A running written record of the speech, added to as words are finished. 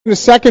to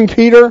 2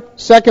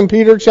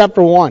 Peter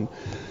chapter 1.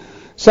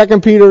 2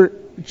 Peter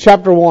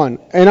chapter 1.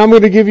 And I'm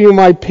going to give you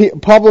my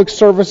public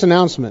service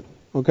announcement,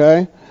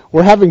 okay?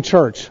 We're having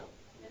church.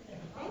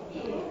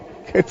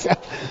 Let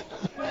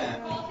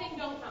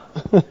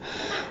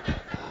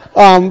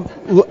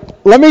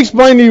me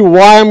explain to you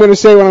why I'm going to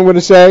say what I'm going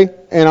to say,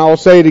 and I'll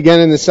say it again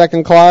in the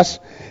second class.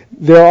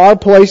 There are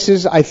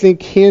places, I think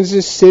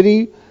Kansas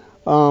City,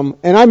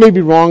 and I may be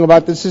wrong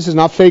about this. This is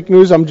not fake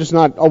news. I'm just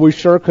not always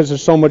sure because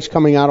there's so much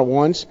coming out at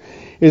once.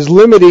 Is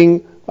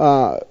limiting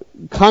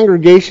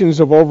congregations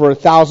of over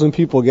 1,000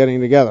 people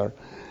getting together.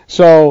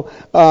 So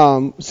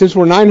since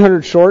we're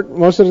 900 short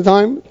most of the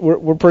time,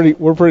 we're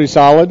pretty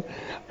solid.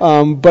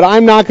 But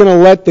I'm not going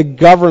to let the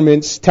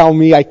governments tell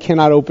me I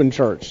cannot open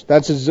church.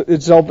 It's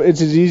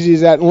as easy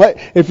as that. And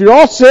if you're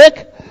all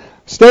sick,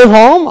 stay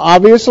home,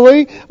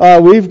 obviously.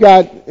 We've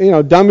got,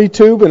 dummy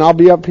tube, and I'll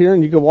be up here,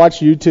 and you can watch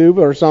YouTube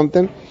or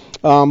something.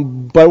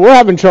 But we're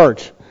having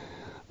church.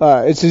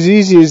 It's as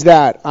easy as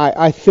that.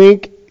 I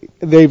think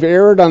they've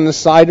erred on the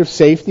side of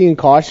safety and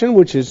caution,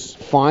 which is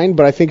fine,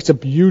 but I think it's a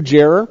huge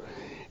error.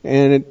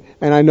 And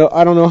I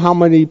don't know how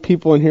many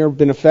people in here have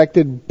been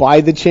affected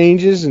by the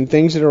changes and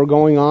things that are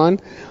going on.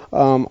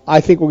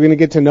 I think we're going to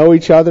get to know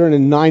each other, and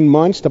in 9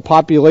 months, the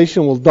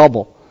population will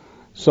double.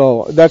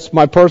 So that's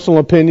my personal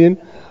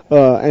opinion.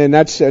 And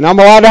I'm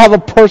allowed to have a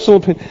personal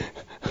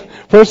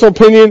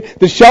opinion.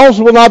 The shelves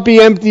will not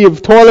be empty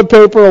of toilet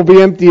paper; will be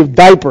empty of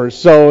diapers.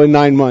 So in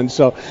 9 months.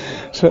 So,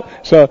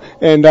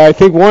 and I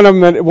think one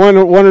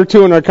or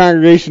two in our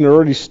congregation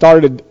already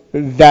started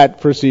that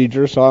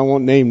procedure. So I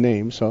won't name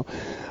names. So,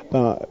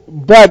 but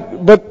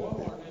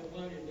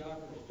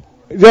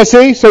yeah,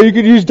 see, so you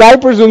could use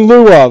diapers in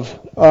lieu of.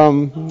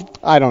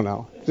 I don't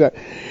know.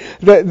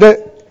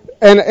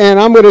 And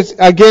I'm going to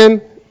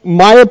again,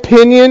 my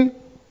opinion.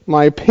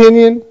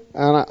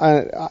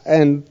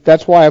 And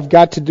that's why I've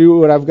got to do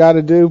what I've got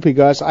to do,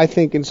 because I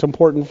think it's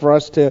important for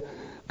us to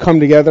come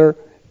together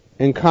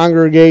and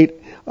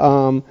congregate.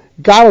 God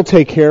will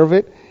take care of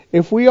it.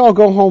 If we all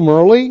go home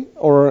early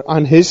or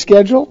on His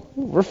schedule,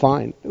 we're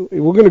fine.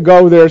 We're going to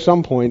go there at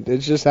some point.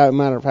 It's just a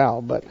matter of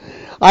how. But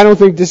I don't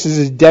think this is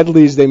as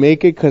deadly as they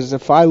make it, because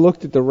if I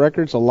looked at the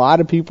records, a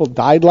lot of people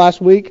died last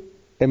week,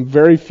 and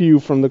very few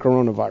from the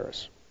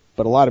coronavirus.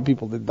 But a lot of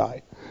people did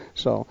die.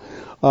 So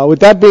with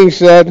that being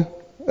said,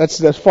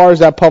 that's as far as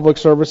that public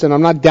service, and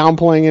I'm not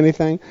downplaying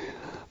anything.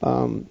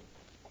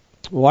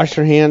 Wash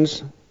your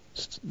hands,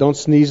 don't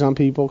sneeze on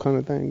people, kind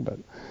of thing, but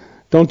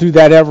don't do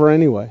that ever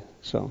anyway.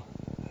 So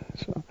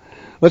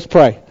let's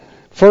pray.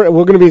 We're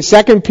going to be in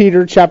 2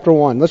 Peter chapter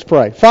 1. Let's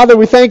pray. Father,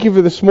 we thank you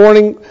for this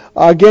morning.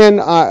 Again,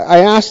 I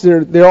ask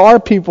there are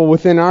people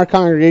within our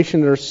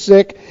congregation that are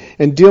sick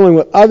and dealing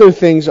with other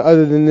things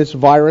other than this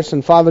virus.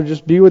 And Father,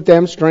 just be with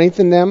them,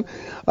 strengthen them,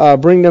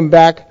 bring them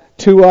back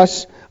to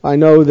us. I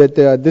know that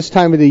this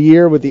time of the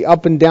year, with the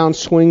up and down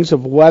swings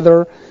of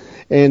weather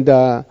and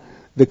the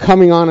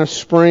coming on of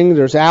spring,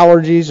 there's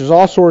allergies, there's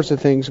all sorts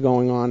of things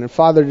going on. And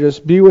Father,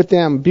 just be with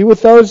them. Be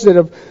with those that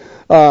have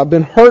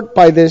been hurt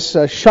by this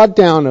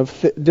shutdown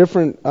of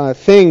different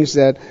things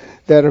that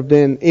have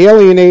been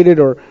alienated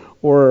or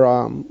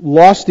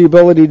lost the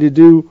ability to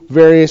do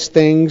various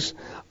things.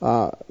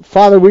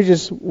 Father, we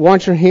just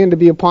want your hand to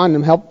be upon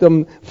them. Help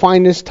them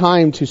find this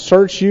time to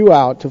search you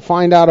out, to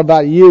find out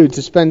about you,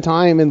 to spend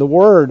time in the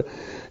Word,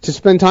 to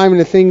spend time in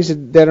the things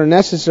that are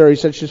necessary,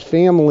 such as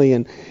family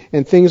and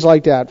things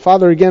like that.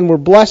 Father, again, we're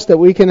blessed that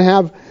we can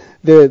have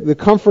the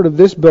comfort of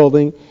this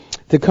building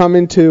to come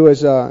into,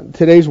 as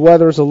today's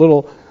weather is a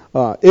little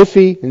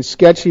iffy and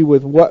sketchy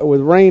with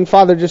rain.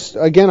 Father, just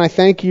again, I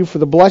thank you for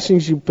the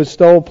blessings you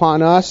bestow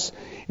upon us.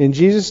 In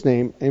Jesus'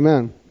 name,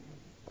 amen.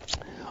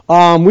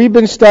 We've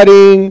been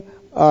studying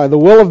the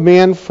will of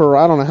man for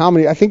I don't know how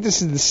many. I think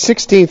this is the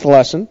 16th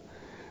lesson.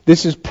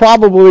 This is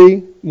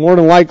probably, more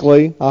than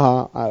likely,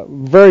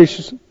 very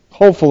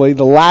hopefully,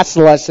 the last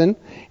lesson.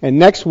 And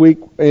next week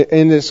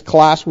in this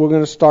class, we're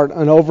going to start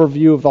an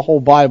overview of the whole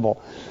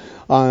Bible.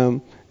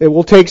 It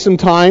will take some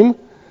time,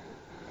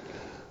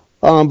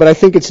 but I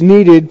think it's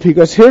needed,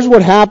 because here's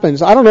what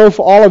happens. I don't know if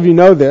all of you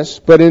know this,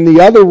 but in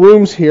the other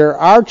rooms here,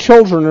 our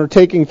children are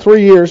taking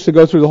 3 years to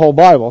go through the whole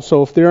Bible.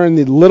 So if they're in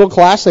the little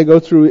class, they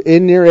go through,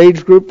 in their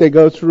age group, they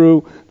go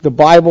through the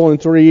Bible in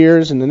 3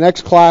 years. In the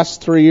next class,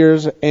 3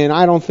 years. And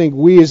I don't think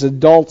we as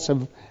adults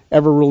have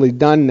ever really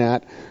done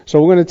that.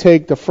 So we're going to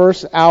take the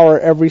first hour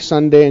every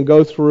Sunday and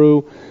go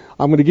through.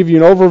 I'm going to give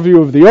you an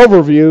overview of the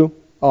overview,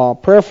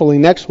 prayerfully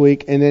next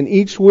week. And then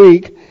each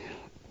week,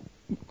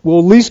 we'll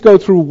at least go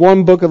through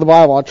one book of the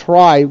Bible. I'll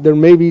try. There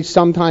may be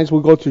sometimes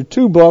we'll go through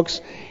 2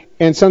 books,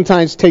 and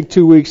sometimes take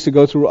 2 weeks to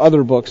go through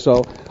other books.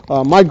 So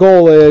my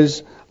goal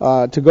is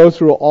to go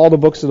through all the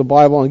books of the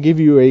Bible and give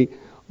you a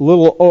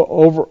little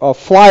a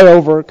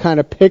flyover kind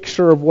of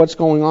picture of what's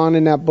going on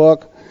in that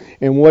book.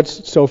 And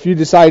so if you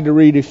decide to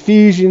read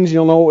Ephesians,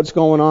 you'll know what's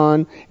going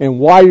on and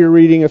why you're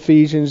reading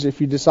Ephesians.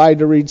 If you decide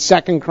to read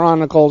 2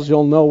 Chronicles,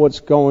 you'll know what's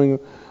going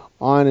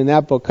on in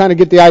that book. Kind of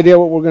get the idea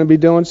what we're going to be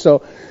doing.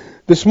 So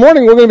this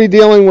morning we're going to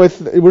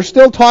be we're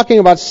still talking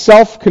about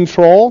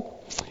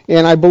self-control.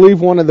 and I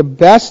believe one of the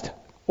best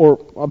or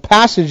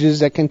passages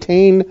that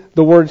contain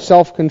the word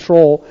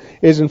self-control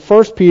is in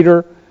 2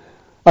 Peter,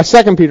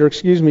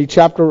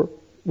 chapter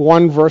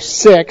 1, verse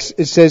 6.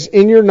 It says,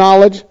 in your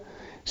knowledge,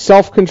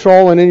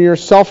 self-control, and in your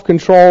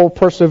self-control,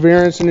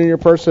 perseverance, and in your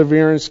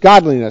perseverance,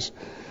 godliness.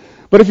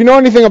 But if you know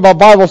anything about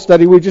Bible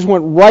study, we just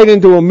went right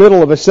into the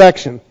middle of a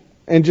section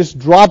and just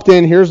dropped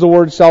in, here's the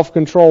word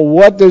self-control.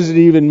 What does it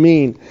even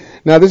mean?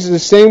 Now, this is the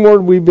same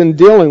word we've been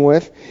dealing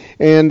with,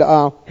 and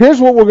here's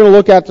what we're going to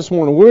look at this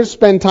morning. We're going to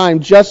spend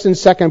time just in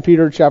 2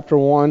 Peter chapter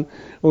 1.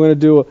 We're going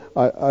to do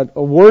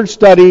a word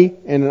study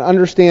and an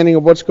understanding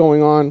of what's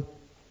going on.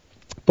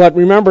 But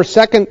remember,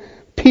 2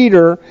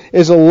 Peter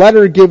is a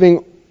letter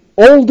giving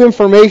old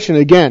information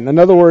again. In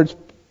other words,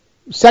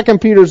 2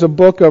 Peter is a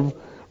book of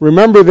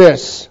remember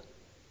this.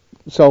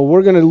 So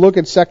we're going to look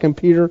at 2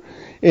 Peter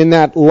in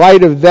that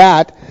light of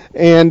that,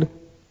 and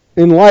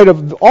in light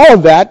of all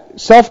of that,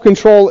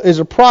 self-control is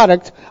a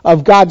product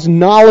of God's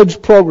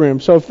knowledge program.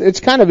 So it's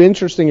kind of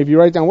interesting if you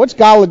write down, what's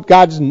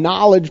God's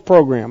knowledge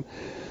program?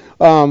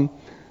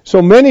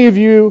 So many of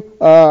you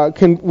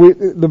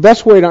the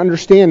best way to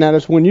understand that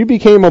is when you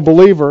became a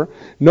believer,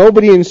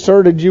 nobody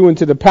inserted you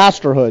into the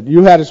pastorhood.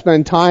 You had to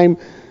spend time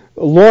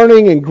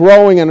learning and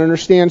growing and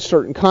understand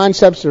certain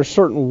concepts. There are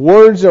certain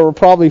words that were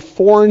probably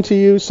foreign to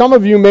you. Some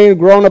of you may have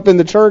grown up in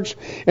the church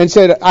and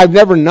said, I've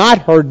never not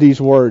heard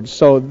these words.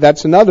 So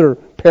that's another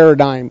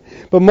paradigm.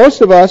 But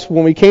most of us,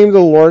 when we came to the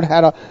Lord,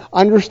 had to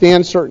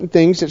understand certain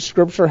things that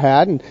Scripture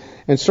had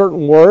and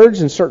certain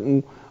words and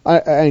certain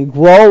and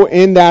grow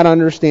in that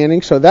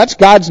understanding. So that's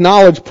God's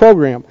knowledge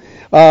program.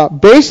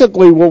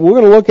 Basically, what we're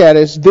going to look at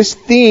is this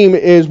theme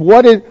is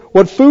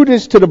what food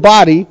is to the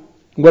body.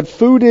 What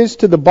food is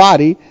to the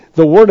body,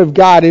 the Word of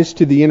God is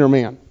to the inner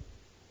man.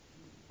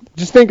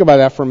 Just think about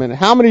that for a minute.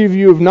 How many of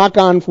you have not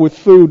gone with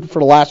food for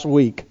the last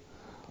week?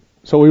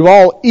 So we've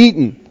all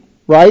eaten,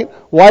 right?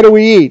 Why do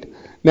we eat?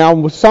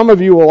 Now, some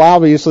of you will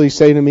obviously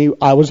say to me,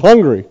 I was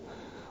hungry,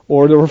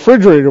 or the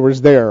refrigerator was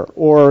there,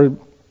 or,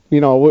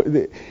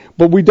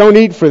 but we don't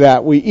eat for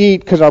that. We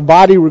eat because our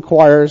body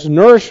requires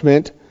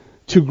nourishment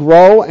to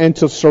grow and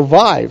to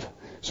survive.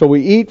 So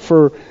we eat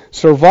for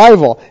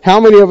survival.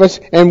 How many of us,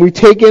 and we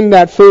take in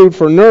that food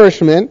for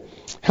nourishment,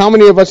 how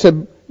many of us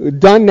have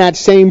done that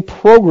same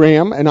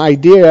program, an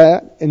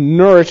idea, and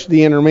nourished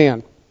the inner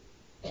man?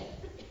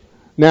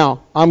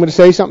 Now, I'm going to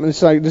say something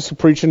that's like this is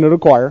preaching to the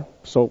choir,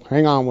 so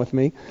hang on with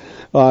me.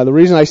 The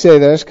reason I say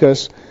this is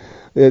because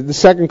the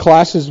second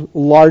class is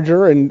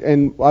larger,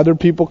 and other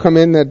people come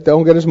in that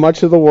don't get as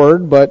much of the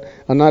word, but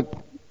I'm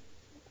not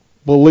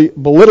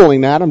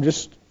belittling that.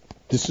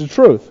 This is the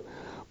truth.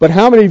 But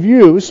how many of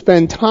you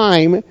spend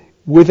time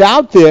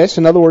without this,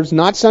 in other words,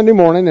 not Sunday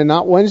morning and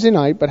not Wednesday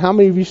night, but how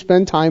many of you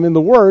spend time in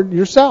the Word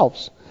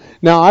yourselves?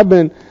 Now, I've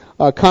been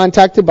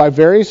contacted by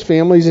various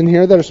families in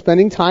here that are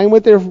spending time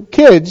with their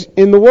kids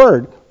in the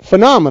Word.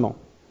 Phenomenal.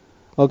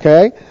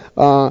 Okay?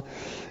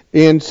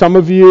 And some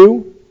of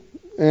you,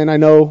 and I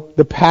know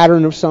the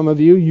pattern of some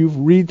of you, you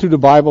read through the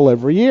Bible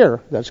every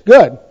year. That's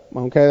good.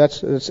 Okay?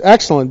 That's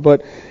excellent.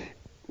 But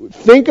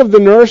think of the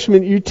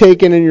nourishment you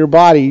take in your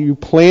body. You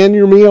plan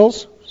your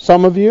meals.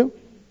 Some of you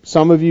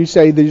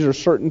say these are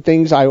certain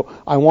things I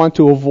want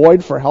to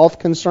avoid for health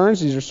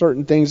concerns. These are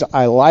certain things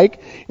I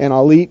like, and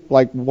I'll eat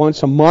like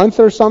once a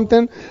month or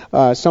something.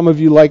 Some of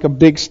you like a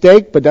big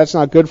steak, but that's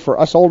not good for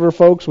us older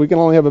folks. We can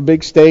only have a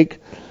big steak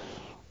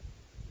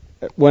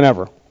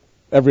whenever.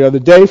 Every other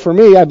day for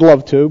me, I'd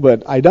love to,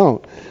 but I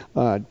don't.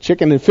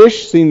 Chicken and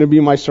fish seem to be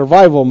my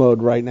survival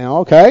mode right now,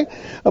 okay?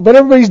 But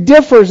everybody's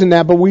differs in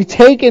that, but we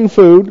take in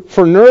food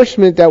for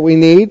nourishment that we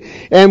need,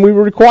 and we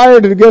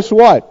require to, guess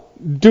what?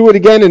 Do it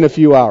again in a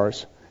few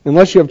hours.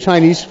 Unless you have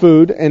Chinese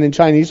food, and in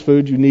Chinese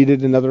food you need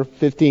it another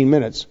 15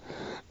 minutes.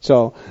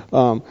 So,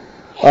 I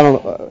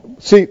don't know.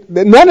 See,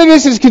 none of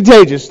this is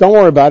contagious. Don't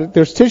worry about it.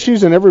 There's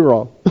tissues in every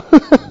row.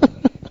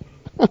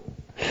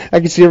 I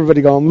can see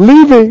everybody going, I'm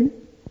leaving.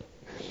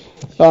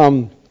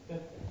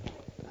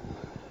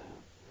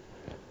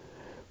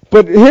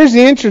 But here's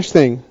the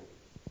interesting.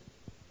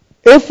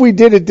 If we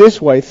did it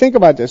this way, think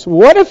about this.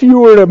 What if you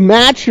were to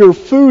match your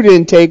food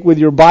intake with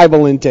your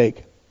Bible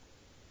intake?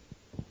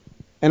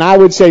 And I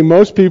would say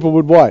most people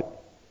would what?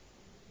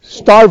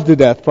 Starve to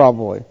death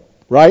probably,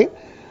 right?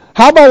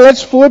 How about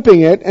let's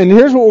flipping it, and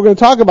here's what we're going to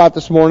talk about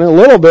this morning a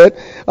little bit.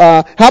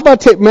 How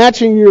about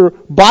matching your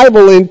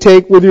Bible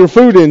intake with your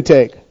food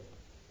intake?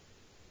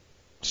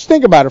 Just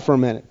think about it for a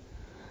minute.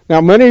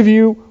 Now, many of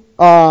you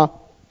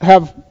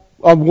have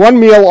one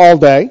meal all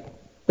day.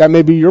 That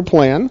may be your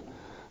plan.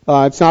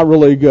 It's not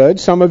really good.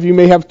 Some of you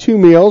may have 2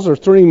 meals or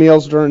 3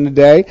 meals during the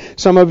day.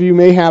 Some of you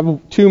may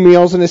have 2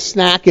 meals and a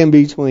snack in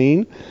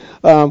between.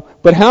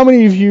 But how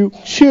many of you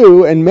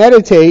chew and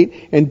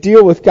meditate and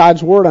deal with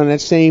God's Word on that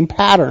same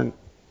pattern?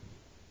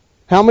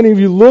 How many of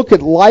you look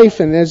at life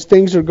and as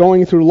things are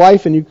going through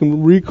life and you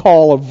can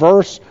recall a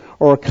verse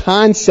or a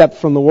concept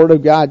from the Word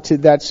of God to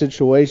that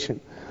situation?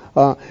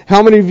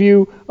 How many of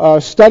you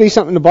study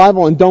something in the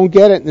Bible and don't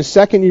get it, and the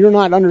second you're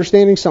not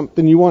understanding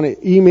something, you want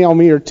to email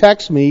me or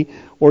text me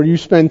or you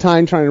spend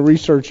time trying to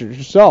research it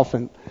yourself.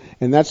 And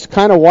that's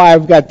kind of why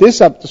I've got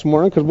this up this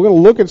morning, because we're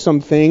going to look at some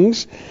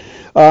things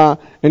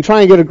and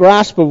try and get a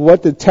grasp of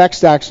what the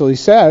text actually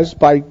says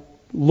by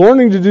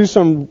learning to do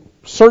some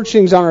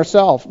searchings on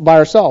by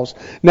ourselves.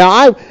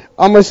 Now,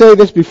 I'm going to say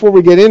this before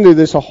we get into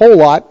this a whole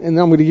lot, and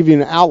then I'm going to give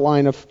you an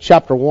outline of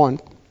chapter 1.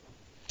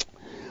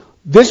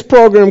 This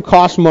program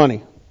costs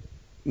money.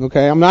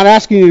 Okay, I'm not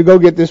asking you to go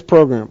get this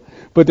program,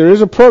 but there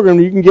is a program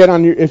you can get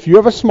on if you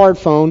have a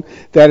smartphone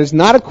that is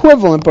not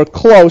equivalent but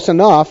close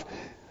enough,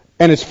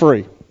 and it's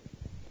free.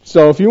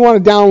 So if you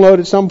want to download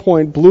at some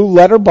point Blue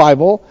Letter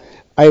Bible,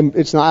 I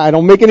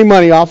don't make any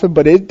money off it,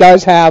 but it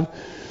does have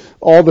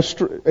all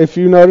the. If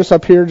you notice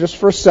up here, just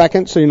for a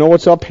second, so you know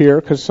what's up here,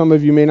 because some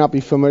of you may not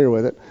be familiar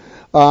with it.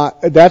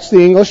 That's the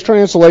English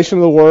translation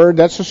of the word.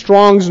 That's a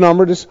Strong's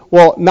number.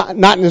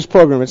 Not in this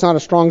program. It's not a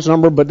Strong's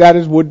number, but that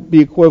would be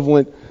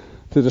equivalent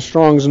to the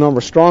Strong's number.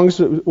 Strong's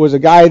was a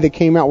guy that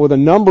came out with a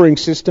numbering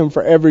system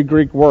for every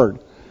Greek word.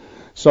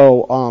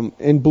 So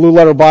in Blue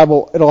Letter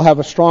Bible, it'll have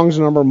a Strong's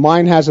number.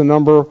 Mine has a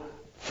number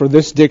for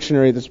this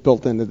dictionary that's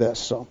built into this.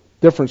 So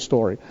different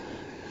story.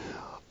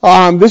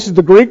 This is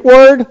the Greek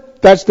word.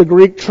 That's the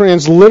Greek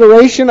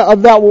transliteration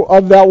of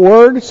that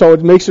word. So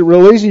it makes it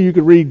real easy. You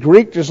could read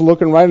Greek just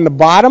looking right in the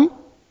bottom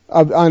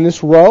on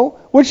this row,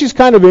 which is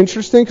kind of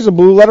interesting because the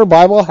Blue Letter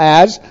Bible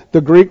has the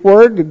Greek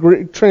word, the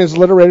Greek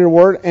transliterated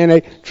word, and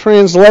a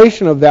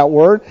translation of that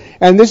word.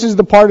 And this is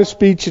the part of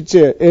speech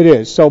it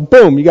is. So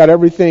boom, you got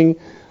everything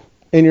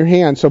in your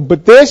hand. So,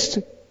 but this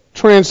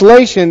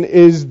translation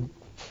is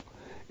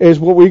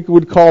what we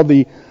would call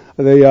the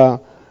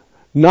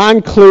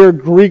non-clear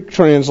Greek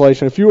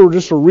translation. If you were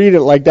just to read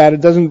it like that,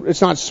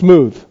 it's not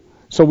smooth.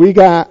 So we've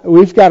got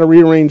to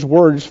rearrange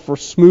words for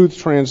smooth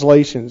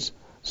translations.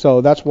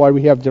 So that's why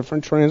we have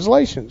different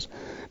translations.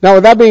 Now,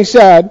 with that being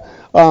said,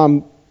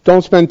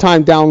 don't spend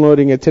time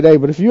downloading it today.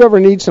 But if you ever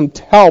need some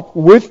help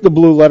with the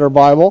Blue Letter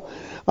Bible,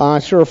 I'm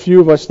sure a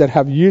few of us that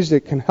have used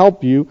it can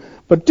help you.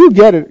 But do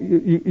get it.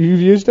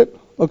 You've used it?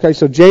 Okay,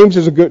 so James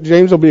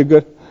will be a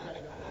good.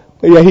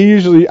 Yeah,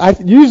 I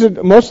use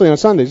it mostly on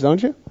Sundays,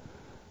 don't you?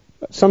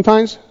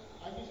 Sometimes?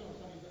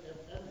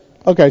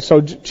 Okay,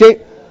 so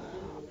James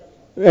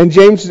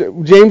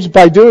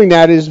by doing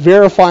that is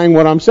verifying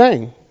what I'm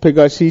saying,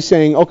 because he's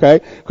saying,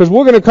 okay, because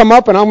we're going to come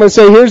up and I'm going to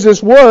say, here's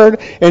this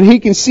word, and he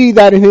can see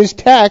that in his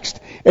text,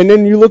 and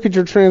then you look at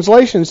your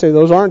translation and say, they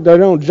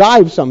don't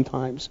jive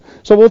sometimes.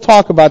 So we'll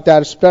talk about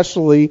that,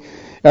 especially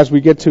as we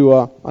get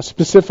to a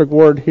specific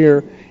word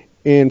here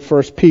in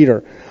 1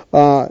 Peter.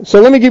 So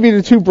let me give you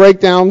the two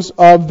breakdowns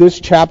of this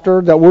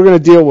chapter that we're going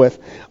to deal with.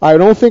 I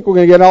don't think we're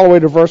going to get all the way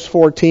to verse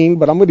 14,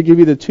 but I'm going to give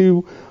you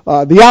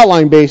the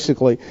outline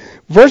basically.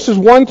 Verses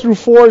 1 through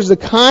 4 is the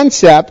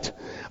concept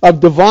of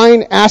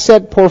divine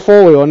asset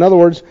portfolio. In other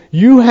words,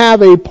 you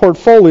have a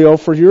portfolio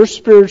for your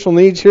spiritual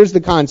needs. Here's the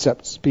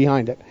concepts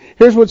behind it.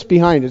 Here's what's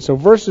behind it. So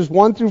verses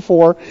 1 through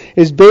 4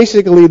 is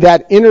basically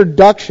that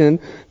introduction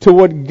to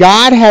what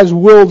God has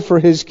willed for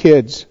His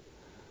kids.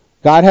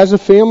 God has a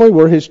family,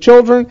 we're His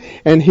children,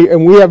 and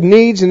we have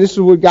needs, and this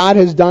is what God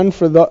has done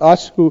for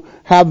us who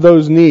have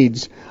those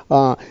needs.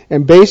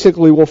 And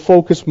basically we'll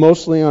focus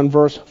mostly on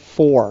verse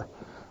 4.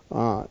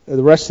 The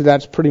rest of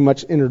that's pretty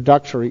much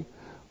introductory,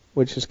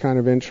 which is kind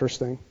of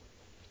interesting.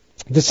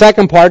 The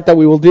second part that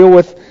we will deal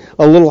with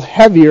a little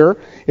heavier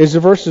is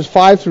the verses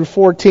 5 through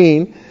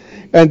 14.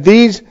 And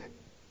these,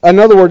 in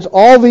other words,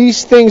 all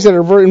these things that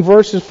are in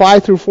verses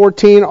 5 through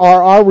 14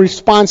 are our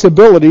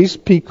responsibilities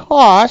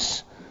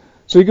because...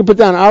 So you can put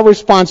down our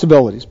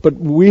responsibilities, but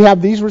we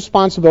have these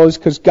responsibilities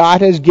because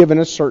God has given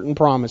us certain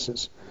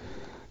promises.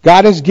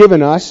 God has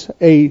given us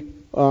a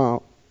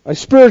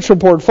spiritual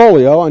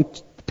portfolio, and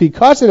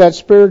because of that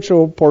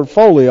spiritual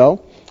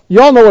portfolio,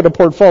 you all know what a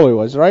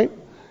portfolio is, right?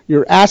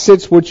 Your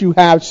assets, what you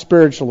have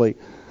spiritually.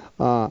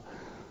 And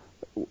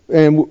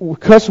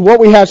because of what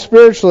we have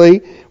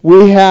spiritually,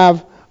 we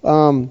have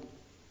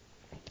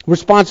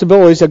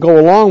responsibilities that go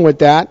along with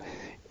that,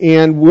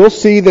 and we'll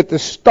see that the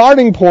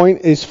starting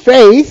point is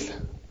faith,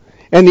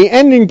 and the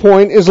ending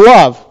point is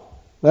love.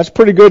 That's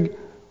pretty good,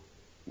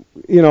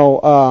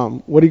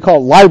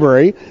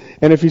 library.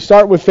 And if you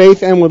start with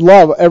faith and with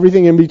love,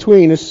 everything in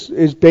between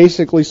is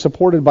basically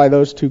supported by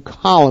those two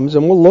columns.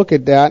 And we'll look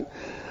at that.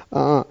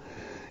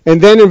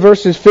 And then in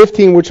verses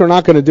 15, which are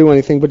not going to do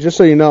anything, but just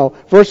so you know,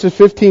 verses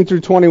 15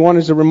 through 21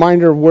 is a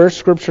reminder of where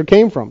Scripture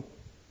came from.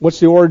 What's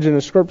the origin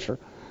of Scripture?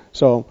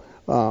 So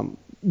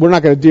we're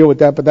not going to deal with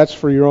that, but that's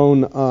for your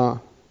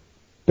own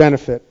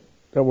benefit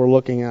that we're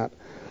looking at.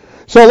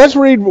 So let's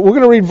read. We're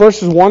going to read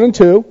verses 1 and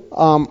 2.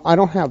 I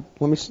don't have.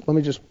 Let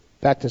me just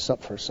back this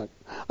up for a second.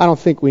 I don't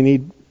think we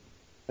need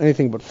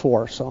anything but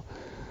 4. So,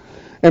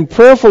 and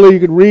prayerfully,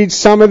 you could read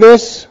some of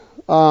this.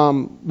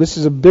 This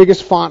is the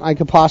biggest font I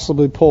could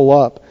possibly pull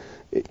up.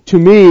 To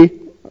me,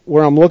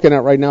 where I'm looking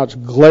at right now, it's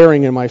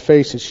glaring in my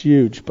face. It's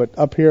huge. But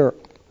up here,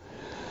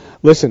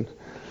 listen.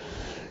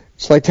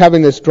 It's like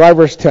having this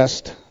driver's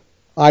test,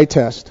 eye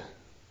test.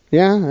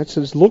 Yeah,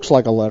 it looks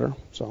like a letter.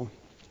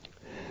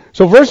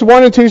 So verse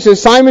 1 and 2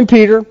 says, Simon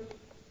Peter,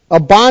 a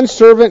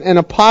bondservant and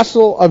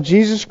apostle of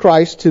Jesus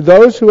Christ, to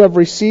those who have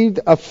received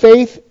a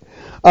faith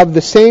of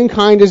the same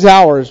kind as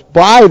ours,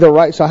 by the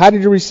right. So how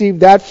did you receive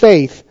that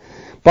faith?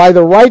 By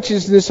the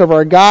righteousness of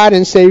our God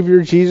and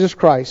Savior Jesus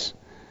Christ.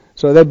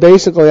 So that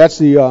basically that's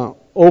the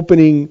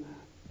opening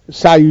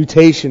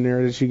salutation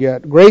there that you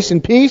get. Grace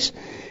and peace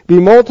be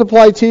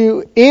multiplied to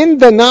you in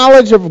the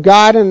knowledge of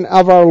God and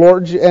of our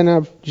Lord and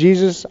of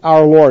Jesus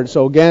our Lord.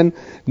 So again,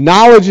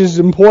 knowledge is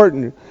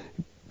important.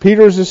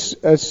 Peter's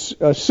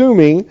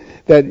assuming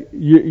that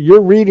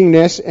you're reading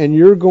this and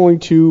you're going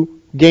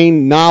to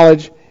gain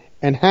knowledge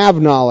and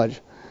have knowledge.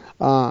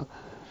 I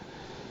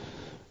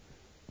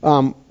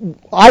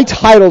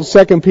titled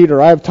 2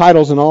 Peter. I have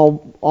titles in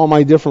all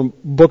my different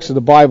books of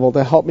the Bible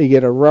to help me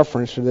get a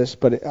reference to this,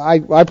 but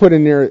I put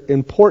in there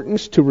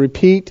importance to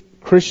repeat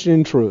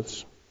Christian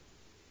truths.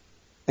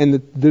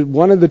 And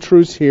one of the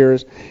truths here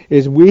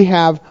is we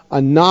have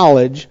a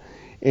knowledge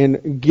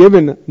and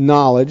given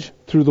knowledge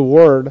through the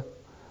Word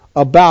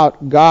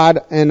about God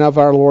and of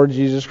our Lord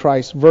Jesus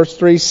Christ. Verse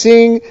 3,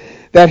 seeing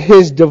that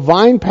His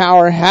divine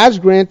power has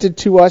granted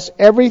to us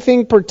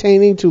everything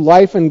pertaining to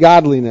life and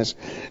godliness.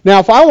 Now,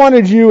 if I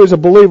wanted you as a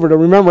believer to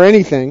remember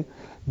anything,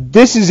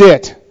 this is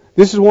it.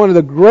 This is one of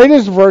the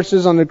greatest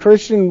verses on the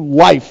Christian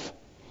life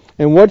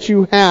and what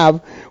you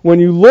have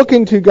when you look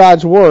into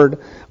God's Word.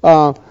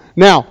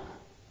 Now,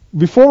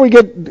 before we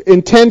get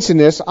intense in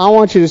this, I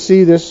want you to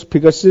see this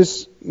because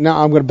this,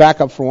 now I'm going to back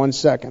up for 1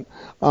 second.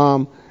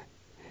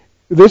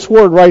 This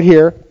word right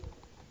here,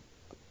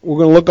 we're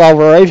going to look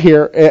over right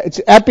here.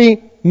 It's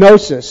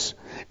epignosis.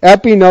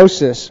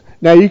 Epignosis.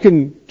 Now you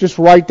can just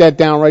write that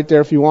down right there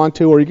if you want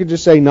to, or you could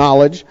just say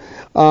knowledge.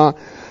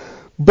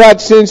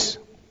 But since,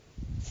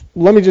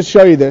 let me just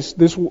show you this.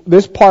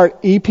 This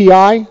part,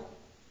 EPI,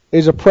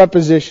 is a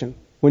preposition.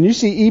 When you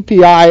see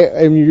EPI,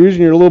 and you're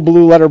using your little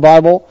blue letter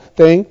Bible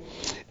thing,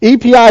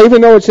 EPI,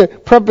 even though it's a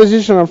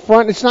preposition on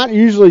front, it's not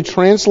usually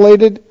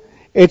translated.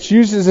 It's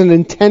used as an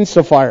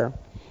intensifier.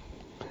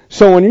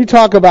 So when you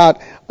talk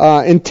about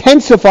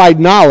intensified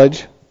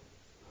knowledge,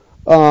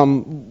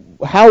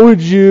 how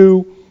would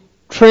you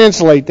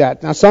translate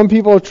that? Now, some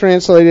people have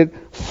translated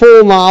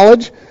full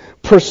knowledge,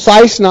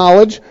 precise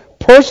knowledge,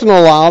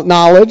 personal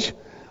knowledge,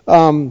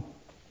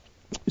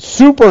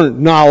 super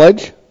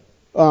knowledge,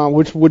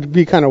 which would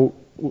be kind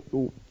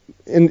of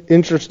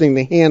interesting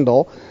to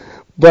handle.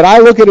 But I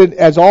look at it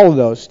as all of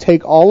those.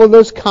 Take all of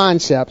those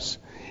concepts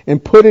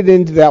and put it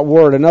into that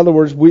word. In other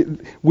words,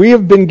 we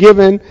have been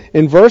given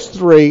in verse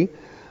 3,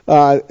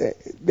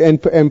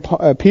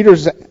 and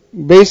Peter's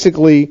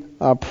basically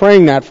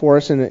praying that for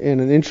us in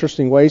an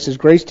interesting way. He says,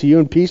 grace to you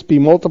and peace be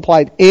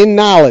multiplied in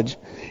knowledge.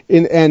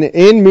 And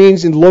in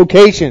means in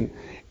location.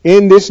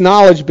 In this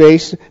knowledge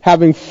base,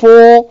 having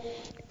full,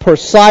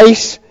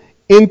 precise,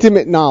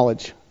 intimate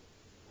knowledge.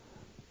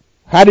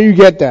 How do you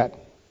get that?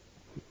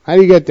 How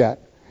do you get that?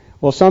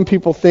 Well, some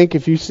people think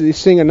if you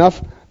sing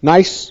enough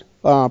nice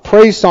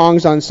praise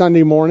songs on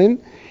Sunday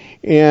morning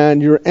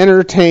and you're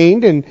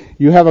entertained and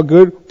you have a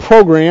good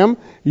program,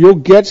 you'll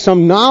get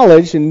some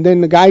knowledge, and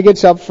then the guy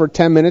gets up for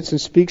 10 minutes and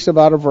speaks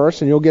about a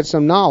verse and you'll get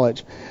some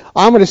knowledge.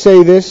 I'm going to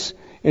say this,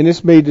 and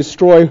this may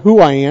destroy who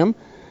I am,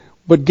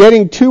 but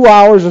getting 2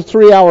 hours or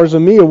 3 hours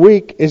of me a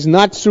week is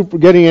not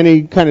getting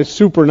any kind of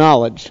super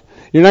knowledge.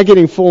 You're not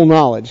getting full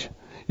knowledge.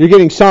 You're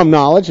getting some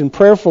knowledge, and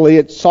prayerfully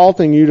it's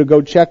salting you to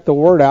go check the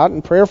Word out,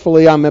 and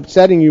prayerfully I'm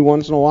upsetting you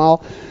once in a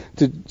while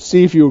to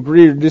see if you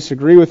agree or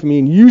disagree with me,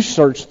 and you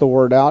search the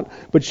Word out.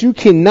 But you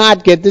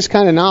cannot get this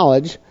kind of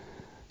knowledge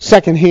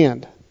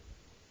secondhand.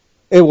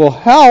 It will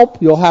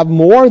help. You'll have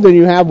more than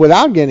you have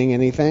without getting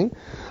anything.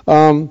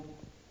 And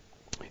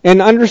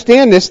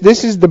understand this.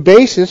 This is the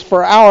basis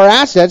for our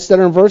assets that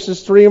are in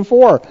verses 3 and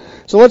 4.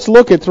 So let's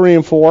look at 3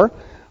 and 4.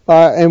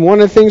 And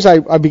one of the things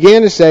I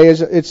began to say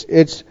is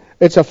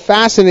it's a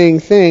fascinating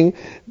thing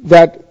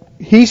that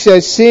he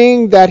says,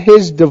 seeing that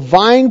His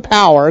divine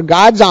power,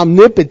 God's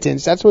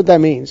omnipotence, that's what that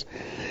means.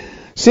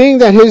 Seeing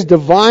that His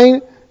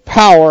divine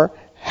power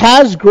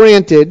has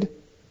granted,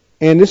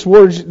 and this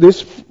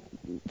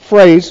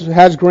phrase,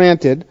 has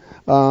granted,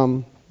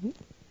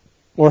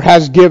 or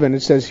has given,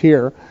 it says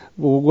here,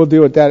 we'll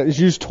deal with that. It's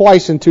used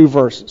twice in 2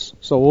 verses.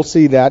 So we'll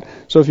see that.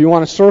 So if you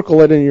want to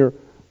circle it in your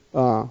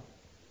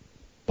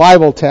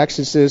Bible text,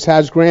 it says,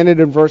 has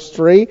granted in verse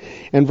 3,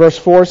 and verse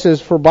 4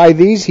 says, for by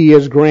these He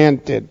has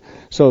granted.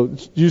 So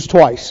it's used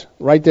twice,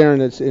 right there,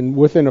 and it's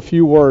within a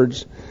few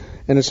words,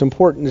 and it's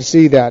important to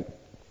see that.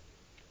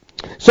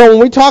 So when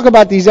we talk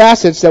about these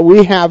assets that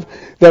we have,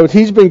 that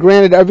He's been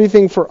granted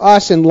everything for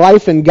us in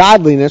life and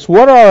godliness,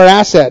 what are our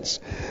assets?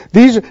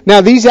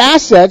 These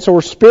assets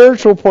or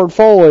spiritual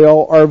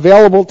portfolio are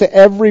available to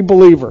every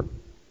believer.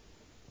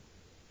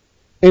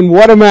 In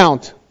what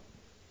amount?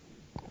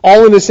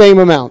 All in the same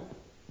amount.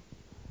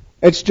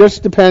 It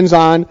just depends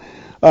on,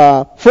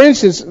 for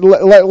instance,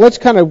 let's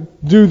kind of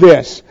do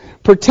this.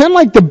 Pretend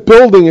like the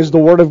building is the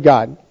Word of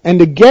God. And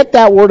to get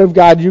that Word of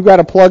God, you've got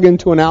to plug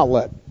into an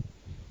outlet.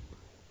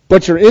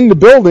 But you're in the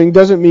building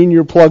doesn't mean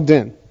you're plugged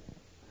in.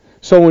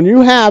 So when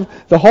you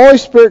have the Holy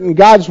Spirit and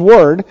God's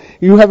Word,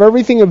 you have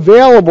everything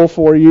available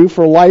for you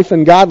for life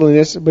and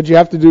godliness, but you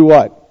have to do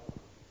what?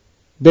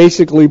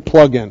 Basically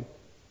plug in.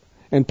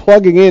 And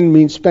plugging in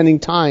means spending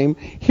time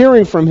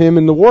hearing from Him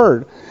in the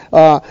Word.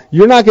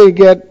 You're not going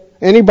to get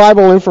any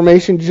Bible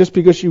information just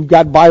because you've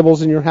got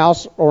Bibles in your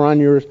house or on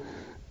your,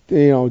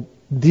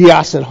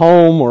 Dias at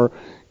home, or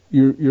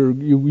you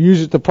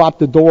use it to prop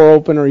the door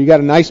open, or you got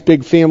a nice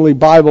big family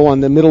Bible on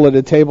the middle of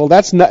the table.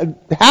 That's not,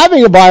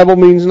 having a Bible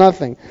means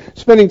nothing.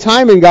 Spending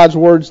time in God's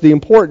Word is the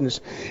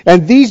importance.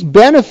 And these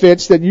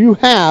benefits that you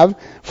have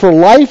for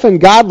life and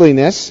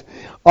godliness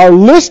are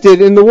listed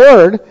in the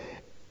Word.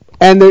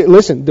 And they're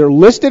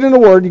listed in the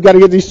Word. You've got to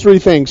get these three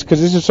things because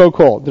this is so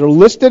cool. They're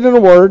listed in the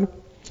Word,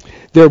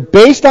 they're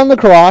based on the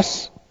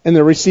cross, and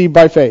they're received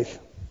by faith.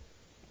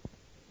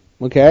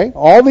 Okay?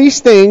 All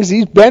these things,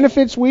 these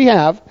benefits we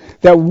have,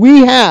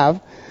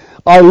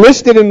 are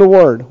listed in the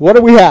Word. What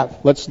do we have?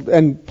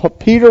 And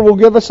Peter will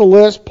give us a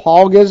list.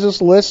 Paul gives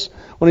us lists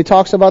when he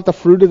talks about the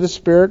fruit of the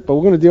Spirit, but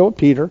we're going to deal with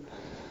Peter.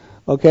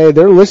 Okay?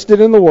 They're listed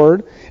in the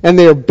Word, and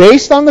they are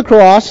based on the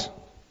cross,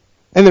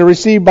 and they're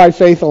received by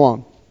faith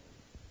alone.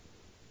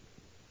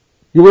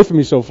 You're with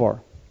me so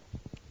far?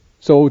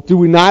 So do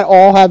we not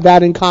all have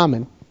that in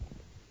common?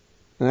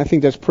 And I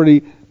think that's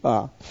pretty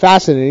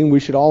fascinating. We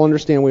should all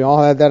understand we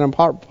all have that in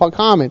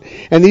common.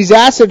 And these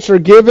assets are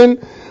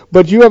given,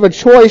 but you have a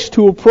choice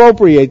to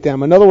appropriate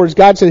them. In other words,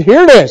 God said,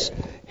 here it is.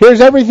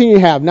 Here's everything you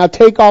have. Now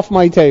take off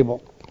my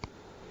table.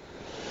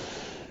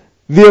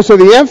 So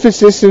the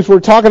emphasis, since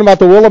we're talking about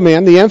the will of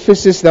man, the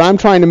emphasis that I'm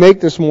trying to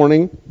make this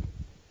morning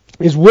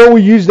is, will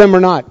we use them or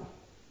not?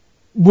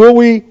 Will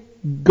we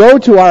go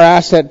to our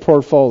asset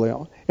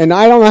portfolio? And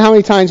I don't know how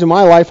many times in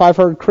my life I've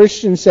heard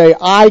Christians say,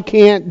 I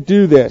can't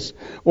do this,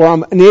 or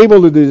I'm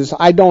unable to do this,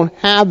 I don't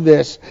have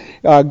this,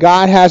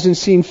 God hasn't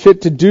seen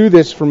fit to do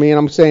this for me. And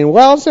I'm saying,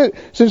 well,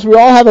 since we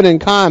all have it in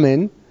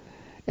common,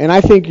 and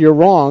I think you're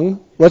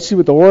wrong, let's see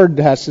what the Word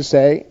has to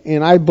say.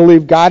 And I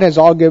believe God has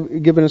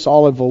given us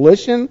all a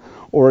volition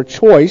or a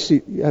choice,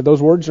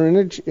 those words are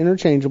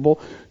interchangeable,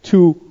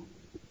 to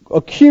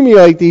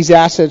accumulate these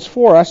assets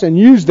for us and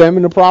use them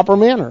in a proper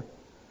manner.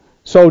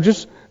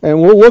 And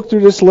we'll look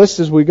through this list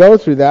as we go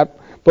through that.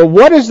 But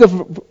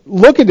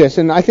look at this,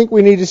 and I think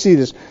we need to see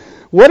this.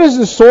 What is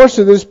the source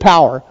of this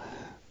power?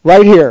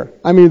 Right here.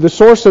 I mean, the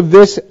source of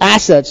this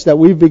assets that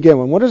we've been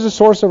given. What is the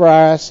source of our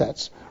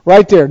assets?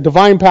 Right there,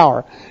 divine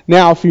power.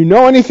 Now, if you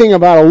know anything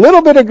about a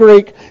little bit of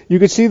Greek, you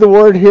can see the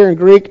word here in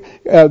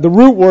Greek. The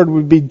root word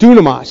would be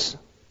dunamos.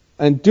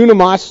 And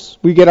dunamos,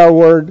 we get our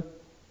word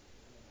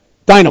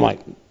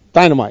dynamite.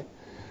 Dynamite.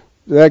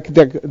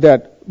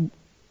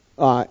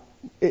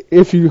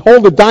 If you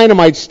hold a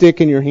dynamite stick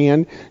in your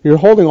hand, you're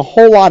holding a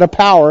whole lot of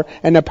power,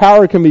 and the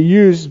power can be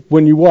used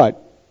when you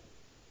what?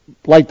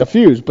 Light the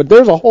fuse. But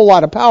there's a whole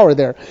lot of power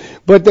there.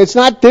 But it's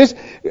not this,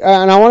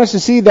 and I want us to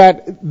see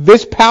that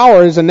this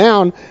power is a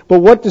noun, but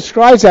what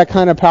describes that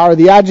kind of power,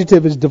 the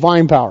adjective is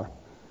divine power.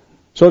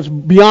 So it's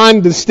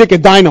beyond the stick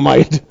of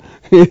dynamite.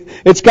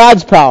 It's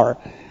God's power.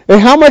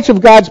 And how much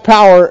of God's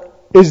power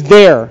is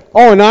there?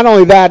 Oh, and not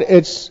only that,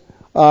 it's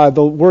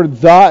the word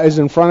 "the" is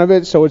in front of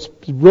it, so it's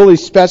really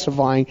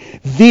specifying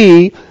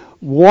the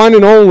one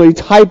and only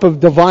type of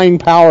divine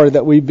power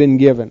that we've been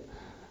given.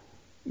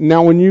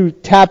 Now, when you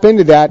tap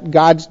into that,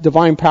 God's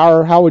divine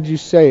power, how would you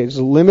say? Is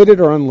it limited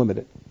or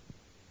unlimited?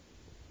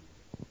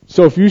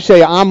 So if you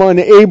say, I'm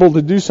unable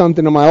to do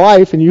something in my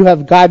life, and you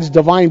have God's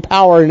divine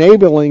power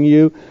enabling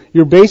you,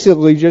 you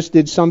basically just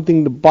did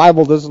something the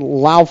Bible doesn't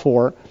allow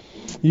for.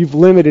 You've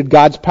limited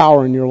God's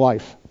power in your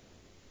life.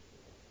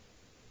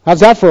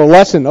 How's that for a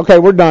lesson? Okay,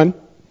 we're done.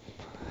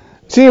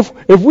 See, if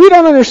we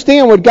don't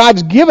understand what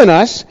God's given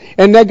us,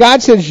 and that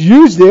God says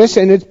use this,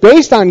 and it's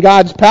based on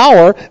God's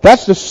power,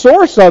 that's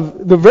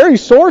the very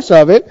source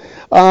of it,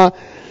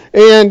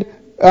 and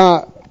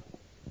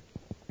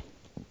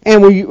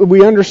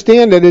we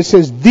understand that it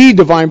says the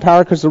divine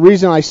power, because the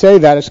reason I say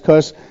that is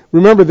because,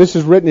 remember, this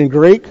is written in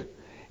Greek,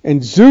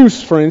 and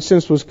Zeus, for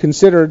instance, was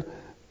considered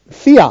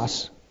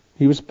theos.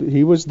 He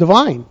was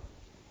divine.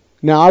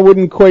 Now, I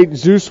wouldn't equate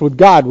Zeus with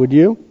God, would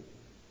you?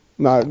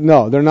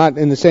 No, they're not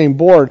in the same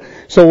board.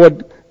 So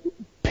what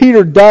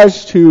Peter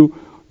does to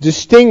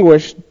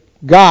distinguish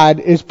God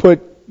is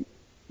put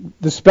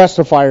the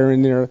specifier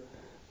in there,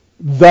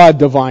 the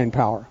divine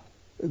power.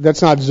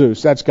 That's not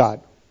Zeus, that's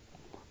God.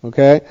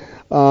 Okay?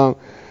 And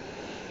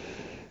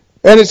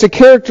it's a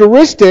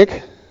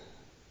characteristic.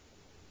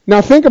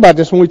 Now think about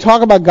this. When we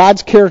talk about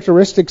God's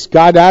characteristics,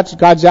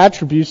 God's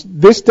attributes,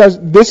 this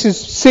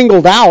is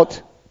singled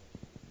out,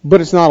 but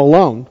it's not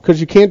alone.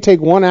 Because you can't take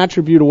one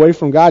attribute away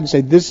from God and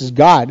say, this is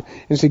God,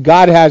 and say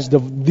God has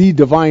the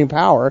divine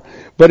power.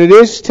 But it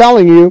is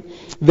telling you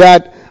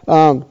that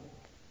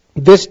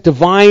this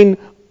divine,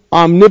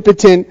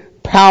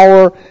 omnipotent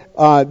power,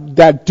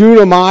 that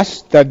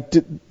dunamos,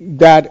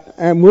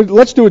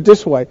 let's do it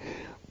this way.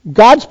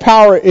 God's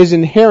power is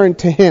inherent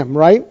to Him,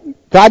 right?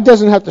 God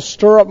doesn't have to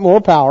stir up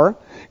more power.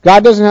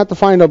 God doesn't have to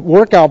find a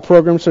workout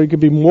program so he can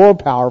be more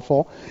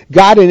powerful.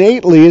 God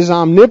innately is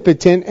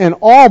omnipotent and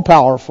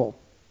all-powerful.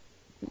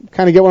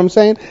 Kind of get what I'm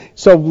saying?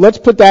 So let's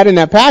put that in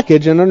that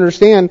package and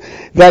understand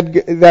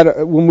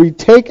that when we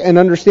take and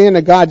understand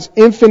that God's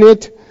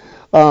infinite,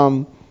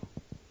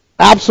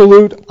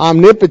 absolute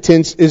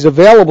omnipotence is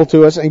available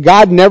to us, and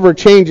God never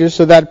changes,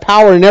 so that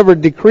power never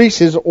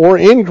decreases or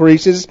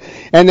increases,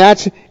 and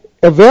that's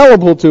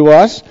available to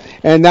us,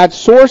 and that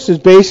source is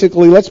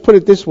basically, let's put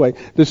it this way,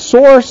 the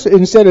source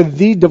instead of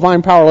the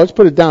divine power, let's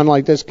put it down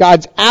like this,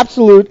 God's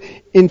absolute,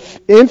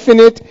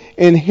 infinite,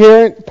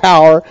 inherent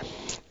power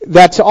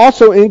that's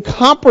also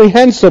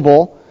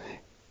incomprehensible,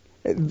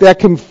 that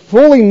can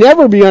fully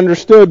never be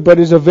understood, but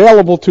is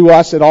available to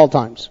us at all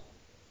times.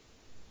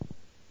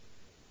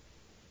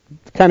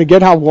 Kind of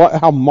get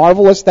how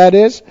marvelous that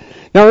is?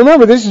 Now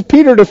remember, this is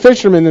Peter the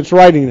fisherman that's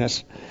writing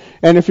this.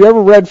 And if you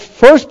ever read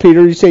 1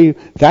 Peter, you say,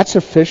 that's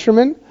a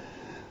fisherman?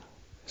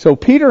 So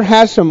Peter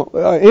has some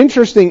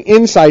interesting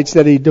insights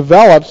that he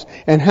develops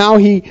and how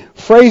he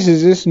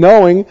phrases this,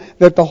 knowing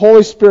that the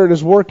Holy Spirit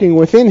is working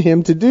within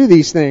him to do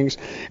these things.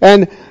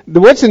 And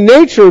what's the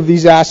nature of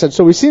these assets?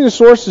 So we see the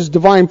source is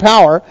divine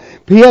power.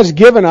 He has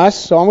given us,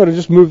 so I'm going to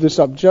just move this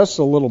up just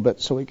a little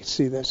bit so we can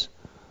see this.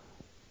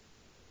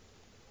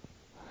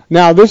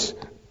 Now this,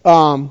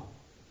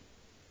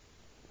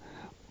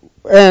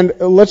 and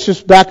let's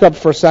just back up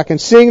for a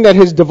second. Seeing that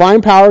his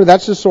divine power,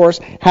 that's the source,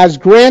 has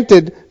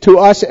granted to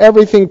us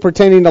everything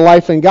pertaining to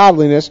life and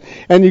godliness.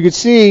 And you can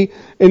see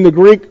in the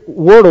Greek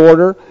word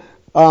order,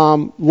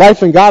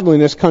 life and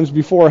godliness comes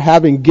before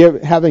having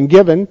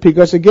given,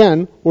 because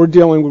again, we're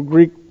dealing with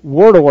Greek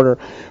word order.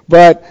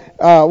 But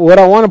what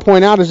I want to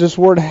point out is this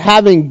word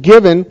having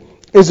given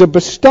is a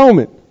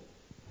bestowment.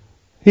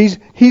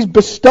 He's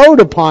bestowed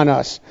upon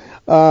us.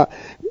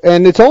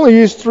 And it's only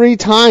used 3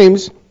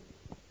 times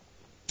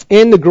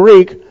in the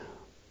Greek,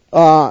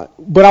 but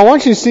I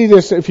want you to see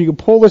this. If you can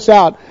pull this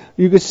out,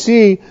 you can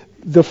see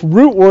the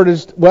root word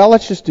is, well,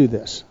 let's just do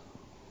this.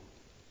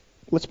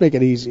 Let's make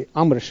it easy.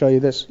 I'm going to show you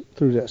this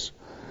through this.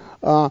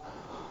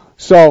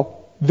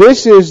 So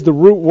this is the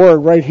root word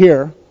right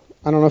here.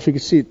 I don't know if you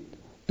can see it.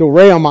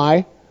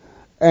 Doreomai,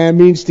 and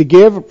means to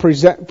give,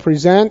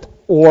 present,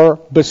 or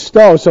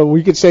bestow. So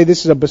we could say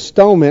this is a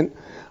bestowment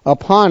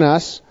upon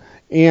us.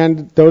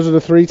 And those are the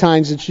 3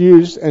 times it's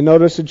used. And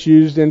notice it's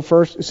used in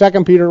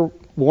 2 Peter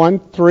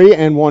 1:3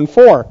 and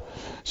 1:4.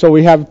 So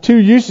we have 2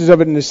 uses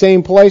of it in the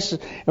same place.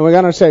 And we're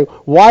going to say,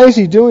 why is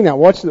he doing that?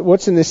 What's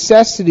the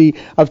necessity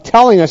of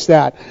telling us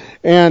that?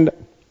 And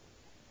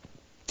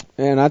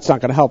that's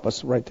not going to help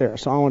us right there.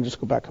 So I want to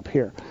just go back up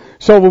here.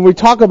 So when we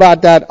talk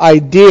about that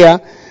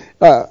idea,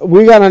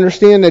 we got to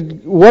understand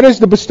that what is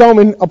the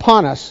bestowment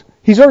upon us?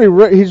 He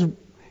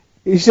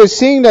says,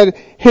 seeing that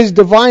his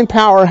divine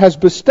power has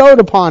bestowed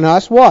upon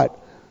us, what?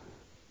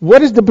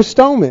 What is the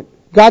bestowment?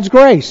 God's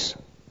grace.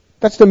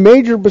 That's the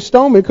major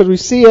bestowment, because we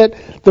see it,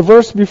 the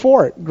verse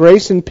before it.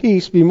 Grace and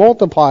peace be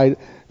multiplied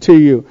to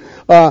you.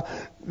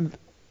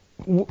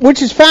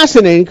 Which is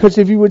fascinating, because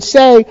if you would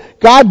say,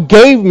 God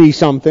gave me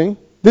something,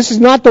 this is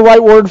not the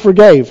right word for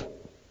gave.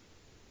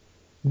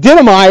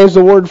 Dynamai is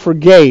the word for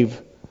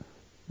gave.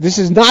 This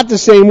is not the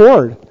same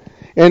word.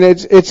 And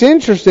it's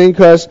interesting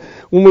because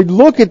when we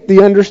look at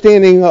the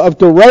understanding of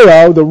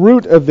doreo, the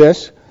root of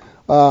this,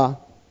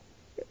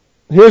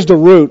 here's the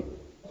root,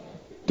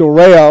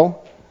 doreo.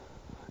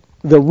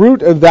 The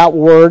root of that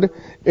word,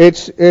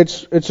 it's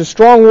a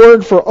strong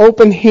word for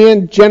open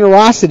hand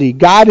generosity.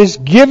 God is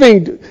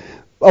giving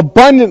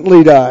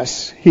abundantly to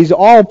us. He's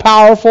all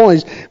powerful.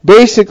 He's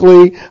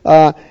basically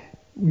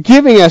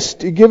giving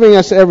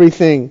us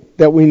everything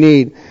that we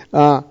need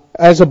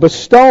as a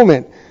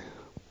bestowment,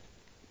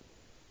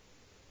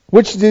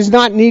 which is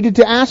not needed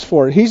to ask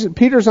for.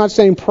 Peter's not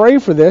saying pray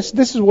for this.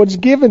 This is what's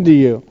given to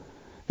you.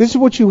 This is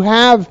what you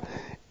have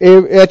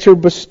at your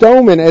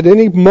bestowment at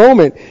any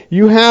moment.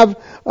 You have,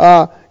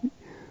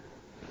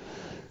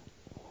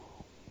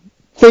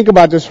 think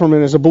about this for a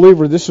minute. As a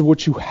believer, this is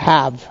what you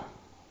have.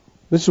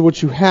 This is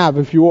what you have.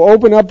 If you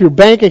open up your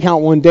bank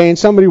account one day and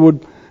somebody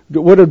would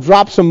have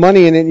dropped some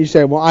money in it, and you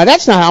say, well,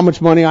 that's not how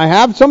much money I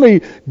have.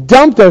 Somebody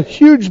dumped a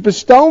huge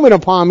bestowment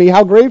upon me.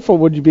 How grateful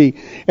would you be?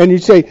 And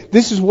you'd say,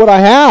 this is what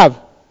I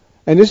have.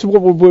 And this is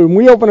what, when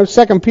we open up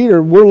 2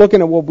 Peter, we're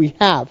looking at what we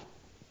have.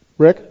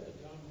 Rick?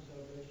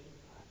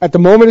 At the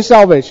moment of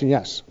salvation,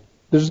 yes.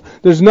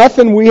 There's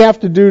nothing we have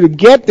to do to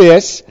get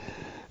this.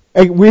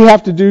 We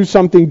have to do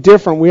something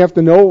different. We have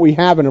to know what we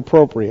have and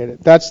appropriate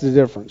it. That's the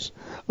difference.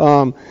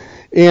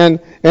 And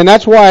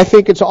that's why I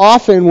think it's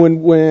often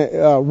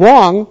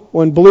wrong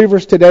when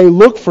believers today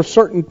look for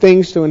certain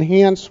things to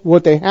enhance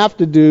what they have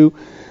to do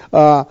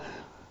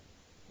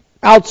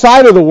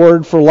outside of the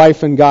Word for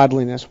life and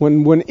godliness.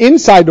 When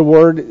inside the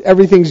Word,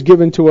 everything's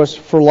given to us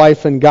for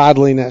life and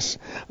godliness.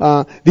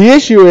 The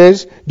issue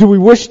is, do we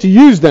wish to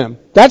use them?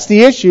 That's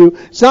the issue.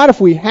 It's not if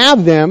we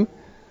have them.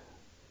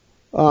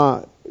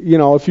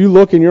 If you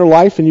look in your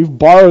life and you've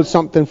borrowed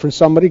something from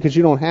somebody because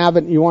you don't have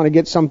it and you want to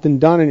get something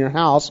done in your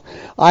house.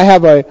 I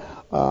have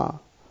a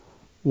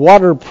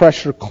water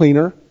pressure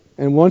cleaner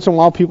And once in a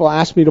while people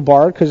ask me to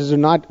borrow it because they're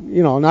not,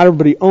 not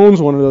everybody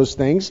owns one of those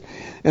things.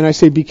 And I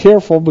say, be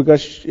careful,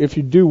 because if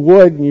you do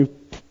wood and you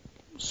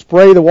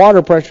spray the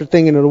water pressure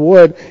thing into the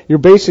wood, you're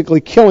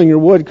basically killing your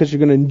wood because you're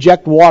going to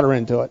inject water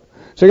into it.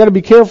 So you got to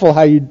be careful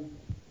how you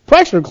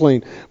pressure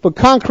clean. But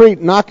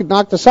concrete, knock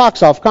the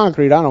socks off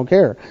concrete. I don't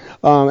care.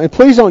 And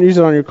please don't use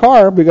it on your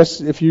car,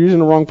 because if you're using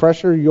the wrong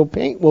pressure, your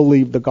paint will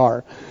leave the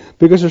car,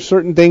 because there's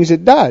certain things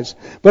it does.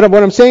 But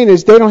what I'm saying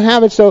is they don't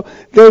have it, so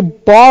they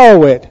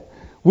borrow it.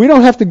 We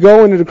don't have to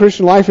go into the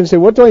Christian life and say,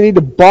 what do I need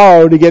to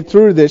borrow to get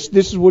through this?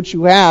 This is what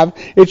you have.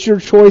 It's your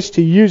choice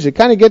to use it.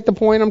 Kind of get the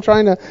point I'm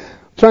trying to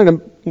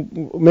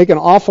make an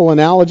awful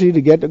analogy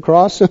to get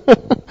across.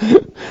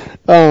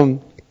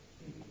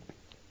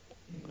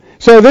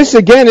 So this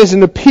again is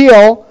an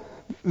appeal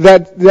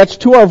that's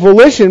to our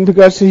volition,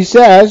 because he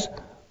says,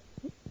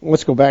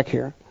 let's go back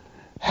here,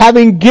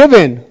 having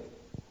given.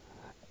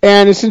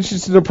 And since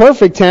it's in the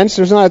perfect tense,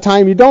 there's not a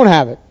time you don't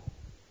have it.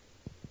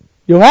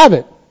 You'll have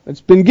it. It's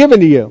been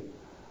given to you.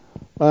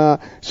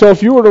 So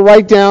if you were to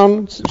write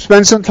down,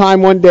 spend some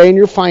time one day in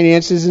your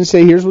finances and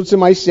say, here's what's in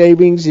my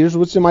savings, here's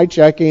what's in my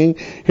checking,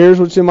 here's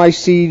what's in my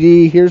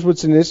CD, here's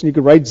what's in this, and you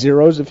could write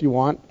zeros if you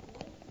want.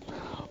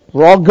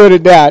 We're all good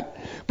at that.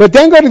 But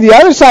then go to the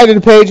other side of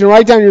the page and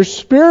write down your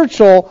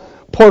spiritual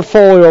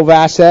portfolio of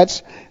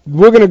assets.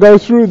 We're going to go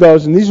through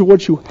those, and these are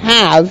what you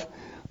have,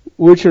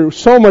 which are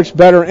so much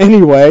better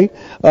anyway.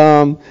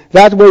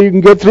 That way you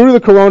can get through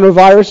the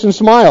coronavirus and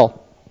smile.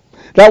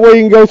 That way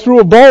you can go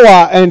through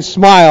Ebola and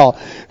smile.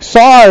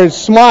 SARS,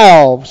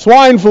 smile.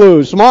 Swine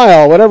flu,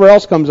 smile. Whatever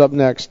else comes up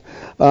next.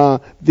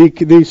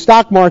 The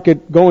stock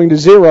market going to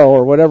zero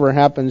or whatever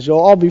happens, you'll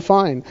all be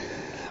fine.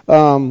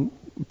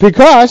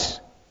 Because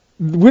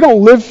we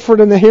don't live for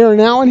the here and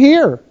now and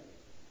here.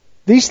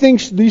 These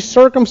things, these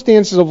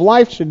circumstances of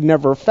life should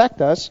never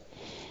affect us,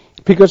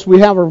 because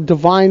we have a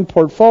divine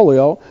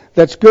portfolio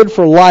that's good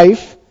for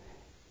life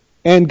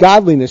and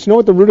godliness. You know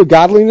what the root of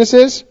godliness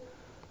is?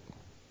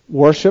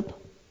 Worship.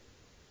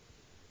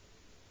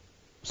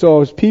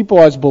 So as people,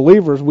 as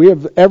believers, we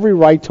have every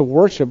right to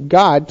worship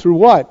God through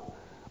what?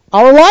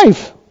 Our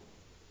life.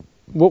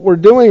 What we're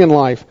doing in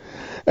life.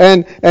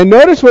 And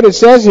notice what it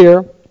says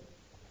here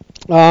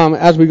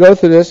as we go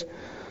through this.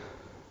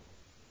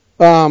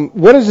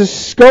 What is the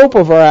scope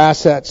of our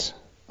assets?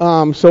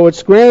 So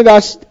it's granted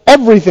us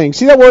everything.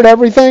 See that word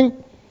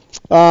everything?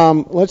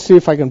 Let's see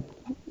if I can.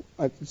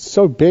 It's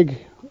so big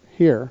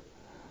here.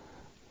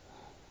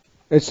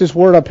 It's this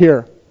word up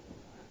here.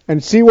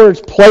 And see where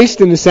it's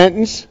placed in the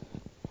sentence?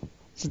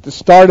 It's at the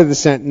start of the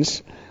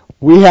sentence.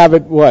 We have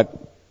it,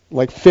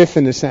 like fifth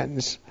in the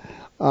sentence.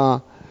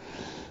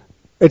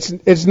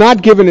 It's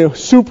not given a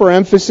super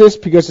emphasis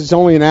because it's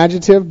only an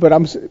adjective,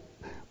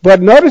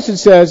 but notice it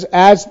says,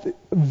 as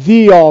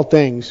the all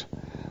things.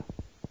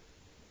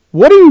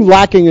 What are you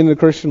lacking in the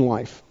Christian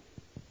life?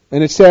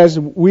 And it says,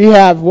 we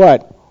have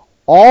what?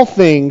 All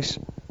things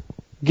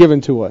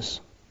given to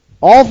us.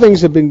 All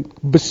things have been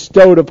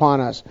bestowed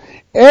upon us.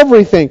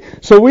 Everything.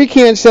 So we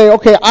can't say,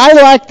 okay, I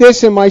lack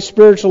this in my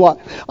spiritual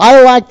life.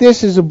 I lack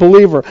this as a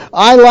believer.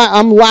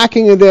 I'm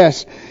lacking in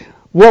this.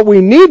 What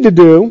we need to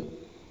do,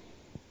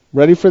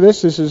 ready for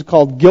this? This is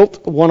called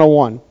Guilt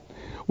 101.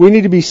 We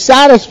need to be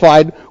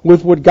satisfied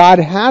with what God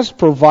has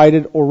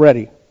provided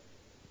already.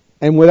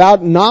 And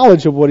without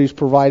knowledge of what He's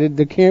provided,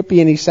 there can't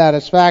be any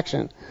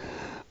satisfaction.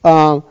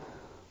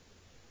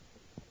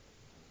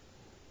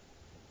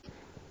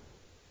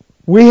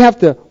 We have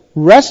to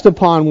rest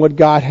upon what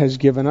God has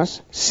given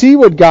us, see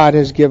what God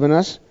has given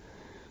us,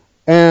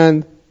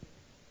 and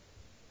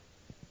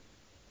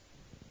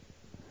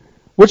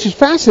which is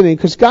fascinating,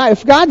 because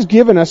if God's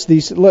given us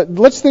these,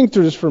 let's think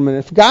through this for a minute.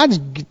 If God's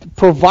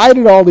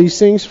provided all these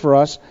things for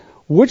us,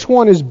 which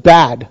one is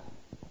bad?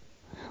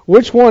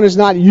 Which one is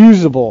not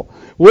usable?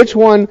 Which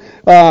one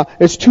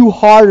is too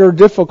hard or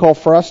difficult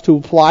for us to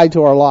apply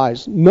to our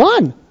lives?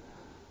 None.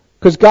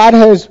 Because God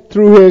has,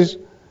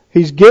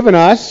 He's given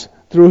us,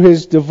 through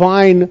His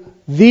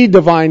the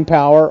divine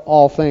power,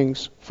 all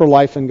things for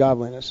life and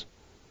godliness.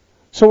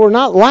 So we're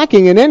not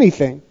lacking in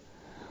anything.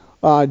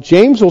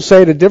 James will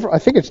say it I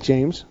think it's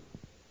James.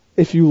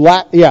 If you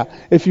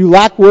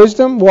lack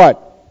wisdom,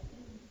 what?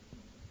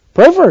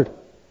 Pray for it.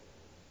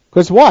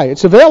 Because why?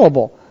 It's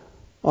available.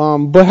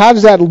 But how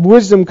does that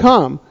wisdom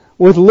come?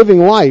 With living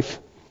life.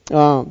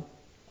 Now,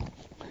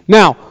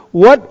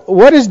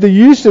 what is the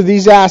use of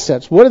these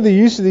assets? What are the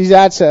use of these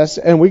assets?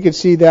 And we can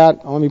see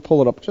that. Let me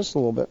pull it up just a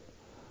little bit.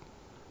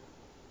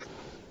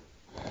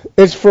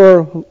 It's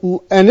for,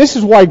 and this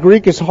is why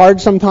Greek is hard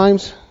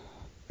sometimes.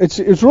 It's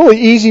really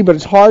easy, but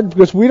it's hard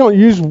because we don't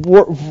use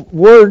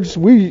words.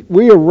 We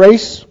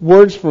erase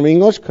words from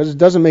English because it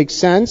doesn't make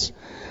sense.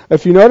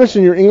 If you notice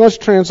in your English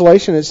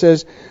translation, it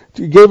says,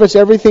 "He gave us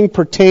everything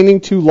pertaining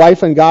to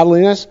life and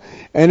godliness,"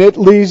 and it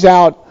leaves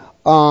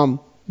out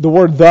the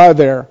word "the"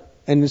 there,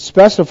 and it's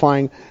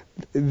specifying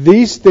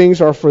these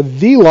things are for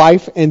the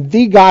life and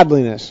the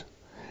godliness.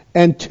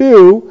 And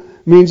 "to"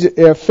 means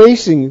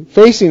facing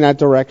that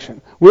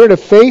direction. We're to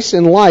face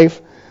in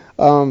life.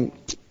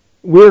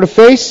 We're to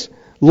face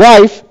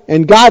life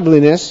and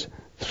godliness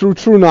through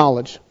true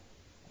knowledge.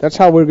 That's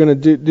how we're going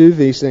to do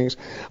these things.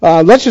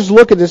 Let's just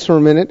look at this for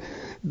a minute.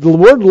 The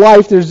word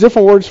life, there's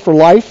different words for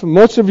life.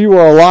 Most of you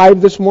are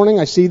alive this morning.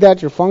 I see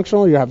that. You're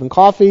functional. You're having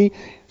coffee.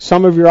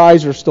 Some of your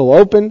eyes are still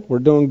open. We're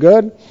doing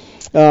good.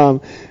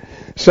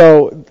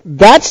 So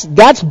that's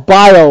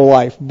bio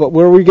life, but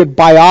where we get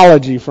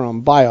biology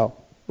from, bio,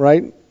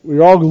 right?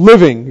 You're all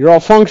living. You're all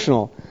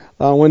functional.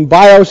 When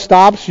bio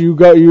stops, you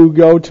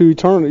go to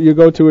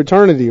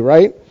eternity,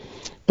 right?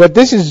 But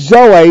this is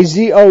Zoe,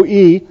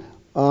 Z-O-E.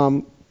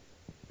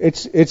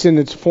 It's in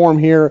its form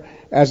here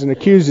as an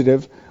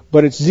accusative,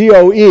 but it's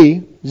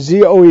Z-O-E.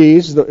 Z-O-E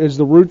is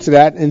the root to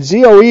that, and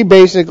Z-O-E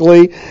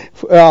basically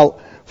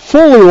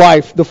fully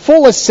life, the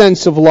fullest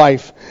sense of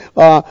life,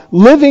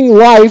 living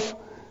life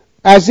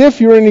as if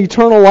you're in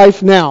eternal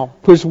life now.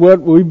 Because what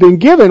we've been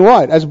given,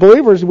 what? As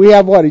believers, we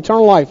have what?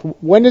 Eternal life.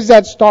 When does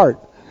that start?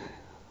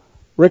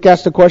 Rick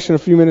asked a question a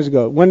few minutes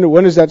ago.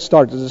 When does that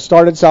start? Does it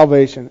start at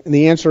salvation? And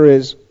the answer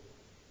is,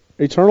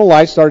 eternal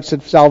life starts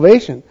at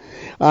salvation.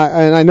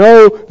 And I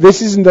know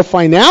this isn't the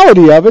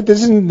finality of it.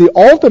 This isn't the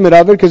ultimate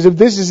of it, because if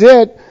this is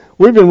it,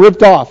 we've been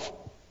ripped off.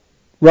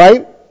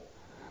 Right?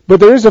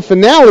 But there is a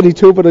finality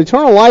to it. But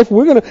eternal life,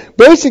 we're going to,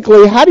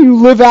 basically, how do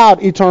you live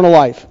out eternal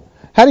life?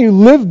 How do you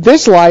live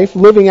this life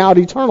living out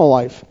eternal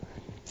life?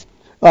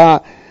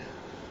 Paul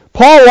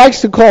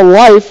likes to call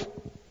life,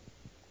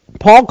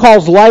 Paul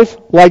calls life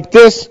like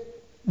this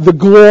the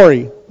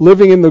glory,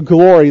 living in the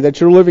glory,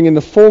 that you're living in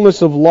the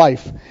fullness of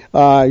life.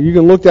 You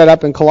can look that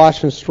up in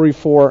Colossians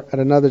 3:4 at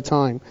another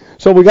time.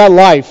 So we got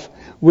life.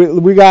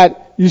 We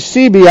got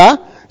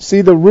eusebia. See,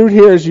 the root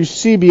here is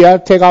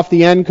eusebia. Take off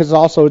the N because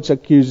also it's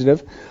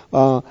accusative.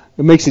 It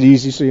makes it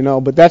easy so you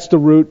know. But that's the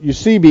root,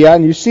 eusebia.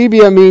 And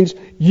eusebia means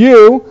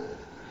you.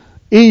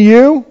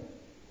 EU,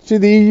 see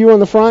the EU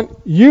on the front?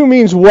 U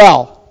means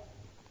well.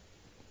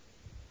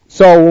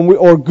 So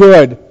or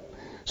good.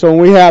 So when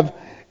we have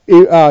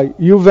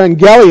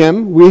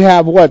evangelium, we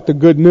have what? The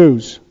good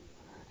news.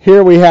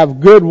 Here we have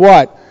good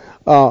what?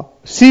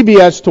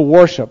 CBS to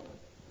worship.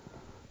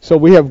 So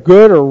we have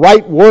good or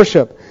right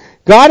worship.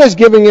 God is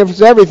giving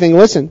us everything.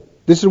 Listen,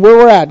 this is where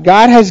we're at.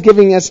 God has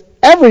given us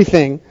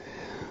everything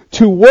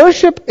to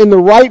worship in the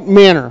right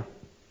manner,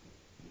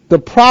 the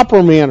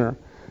proper manner.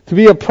 To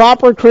be a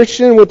proper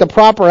Christian with the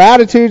proper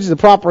attitudes, the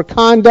proper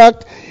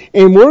conduct.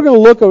 And we're going to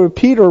look at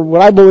Peter,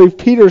 what I believe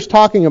Peter's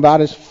talking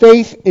about is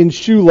faith in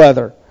shoe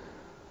leather.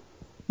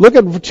 Look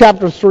at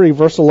chapter 3,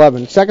 verse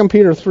 11. 2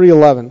 Peter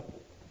 3:11.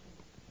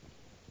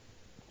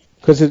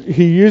 Because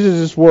he uses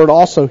this word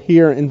also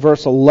here in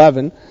verse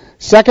 11.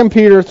 2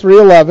 Peter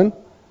 3:11.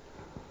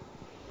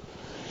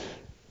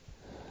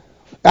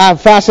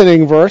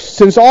 Fascinating verse.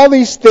 Since all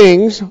these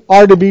things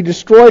are to be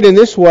destroyed in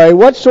this way,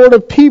 what sort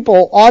of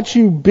people ought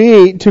you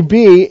to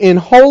be in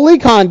holy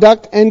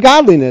conduct and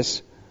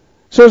godliness?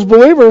 So as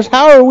believers,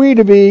 how are we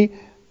to be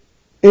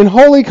in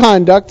holy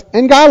conduct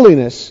and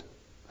godliness?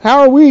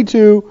 How are we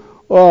to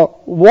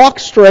walk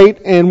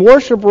straight and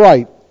worship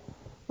right?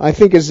 I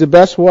think is the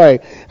best way.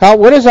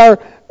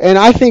 And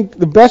I think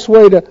the best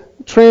way to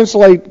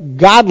translate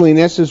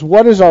godliness is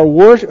what is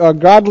our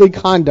godly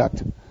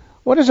conduct?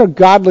 What is our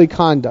godly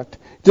conduct?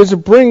 Does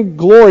it bring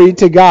glory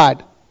to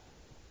God?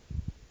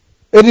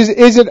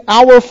 Is it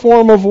our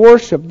form of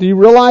worship? Do you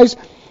realize,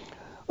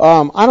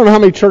 I don't know how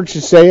many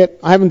churches say it.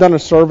 I haven't done a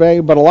survey,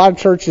 but a lot of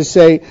churches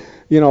say,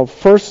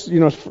 first,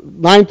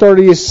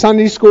 9:30 is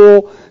Sunday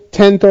school,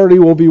 10:30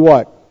 will be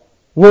what?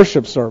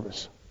 Worship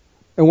service.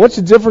 And what's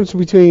the difference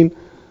between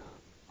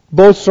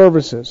both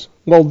services?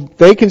 Well,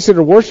 they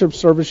consider worship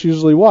service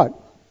usually what?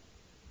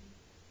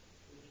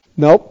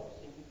 Nope.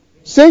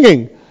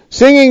 Singing.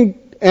 Singing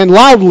and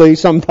loudly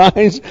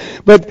sometimes,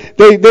 but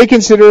they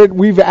consider it,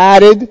 we've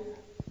added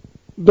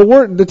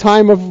the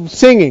time of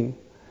singing.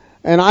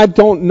 And I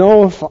don't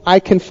know if I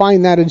can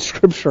find that in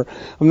Scripture.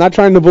 I'm not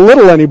trying to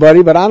belittle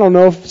anybody, but I don't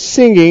know if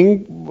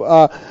singing,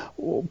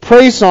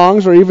 praise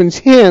songs or even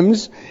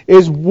hymns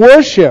is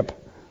worship.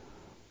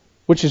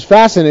 Which is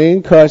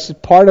fascinating because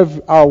part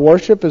of our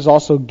worship is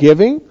also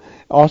giving,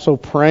 also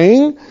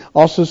praying,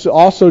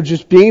 also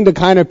just being the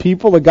kind of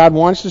people that God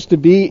wants us to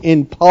be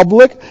in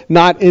public,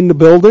 not in the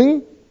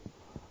building.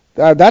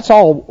 That's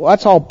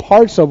all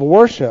parts of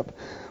worship.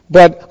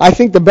 But I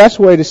think the best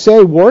way to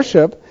say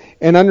worship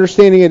and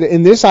understanding it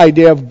in this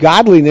idea of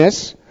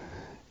godliness,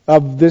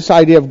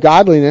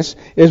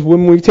 is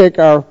when we take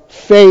our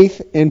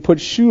faith and put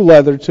shoe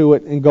leather to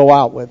it and go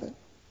out with it.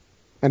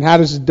 And how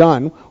does it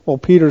done? Well,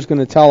 Peter's going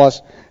to tell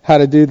us how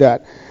to do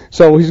that.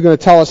 So he's going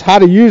to tell us how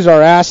to use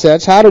our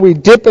assets. How do we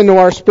dip into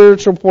our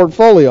spiritual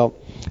portfolio?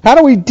 How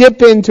do we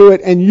dip into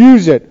it and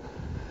use it?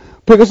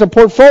 Because a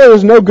portfolio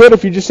is no good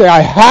if you just say, I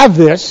have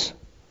this,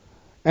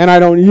 and I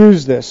don't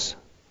use this.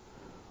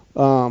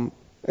 But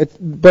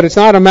it's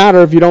not a matter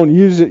if you don't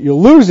use it,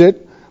 you'll lose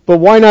it. But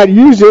why not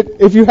use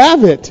it if you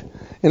have it?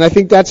 And I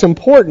think that's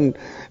important.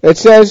 It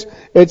says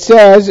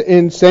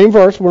in same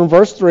verse, we're in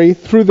verse 3,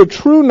 through the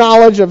true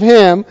knowledge of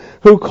Him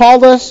who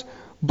called us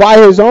by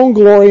His own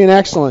glory and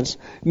excellence.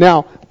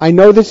 Now, I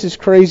know this is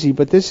crazy,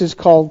 but this is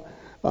called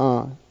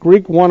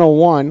Greek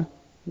 101,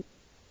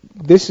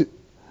 this... You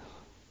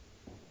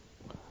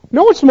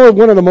know what's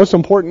one of the most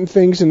important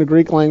things in the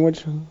Greek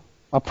language?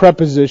 A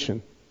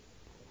preposition.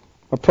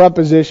 A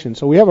preposition.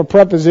 So we have a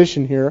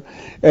preposition here.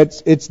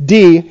 It's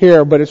D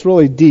here, but it's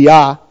really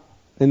dia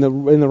in the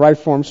right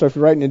form. So if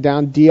you're writing it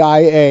down,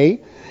 dia,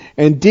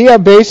 and dia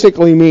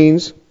basically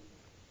means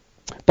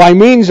by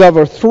means of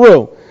or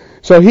through.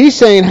 So he's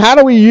saying, how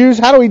do we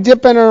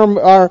dip in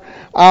or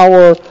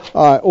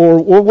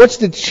what's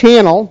the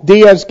channel?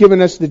 Dia's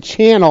given us the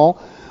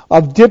channel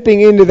of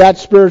dipping into that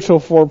spiritual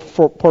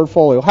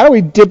portfolio. How do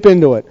we dip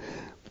into it?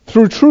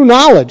 Through true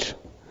knowledge.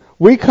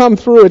 We come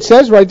through, it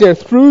says right there,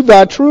 through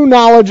the true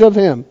knowledge of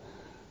Him.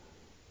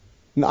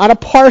 Not a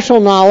partial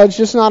knowledge,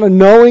 just not a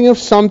knowing of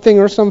something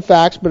or some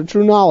facts, but a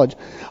true knowledge.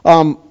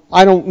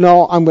 I don't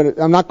know,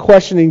 I'm not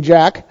questioning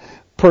Jack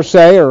per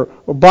se or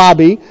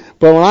Bobby,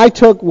 but when I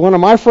took one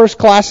of my first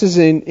classes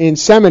in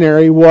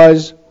seminary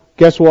was,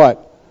 guess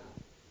what?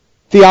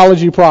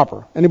 Theology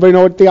proper. Anybody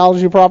know what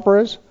theology proper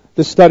is?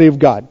 The study of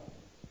God.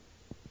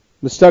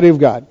 The study of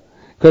God.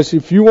 Because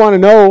if you want to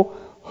know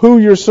who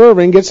you're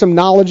serving, get some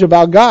knowledge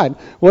about God.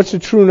 What's the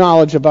true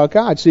knowledge about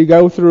God? So you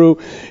go through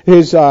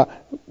His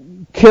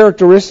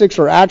characteristics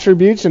or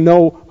attributes and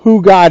know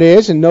who God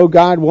is and know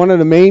God. One of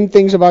the main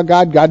things about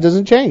God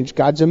doesn't change.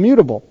 God's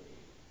immutable.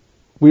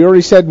 We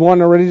already said one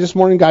this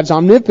morning, God's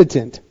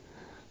omnipotent.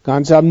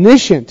 God's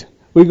omniscient.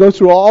 We go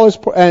through all this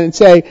and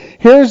say,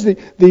 here's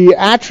the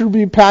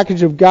attribute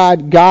package of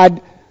God.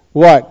 God,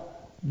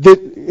 what?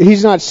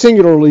 He's not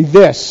singularly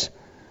this.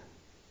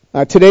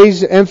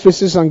 Today's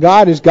emphasis on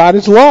God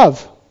is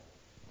love.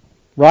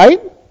 Right?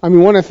 I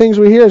mean, one of the things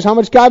we hear is how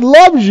much God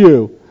loves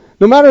you.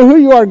 No matter who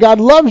you are, God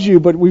loves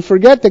you, but we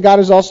forget that God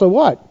is also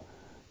what?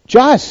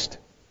 Just.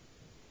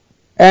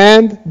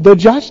 And the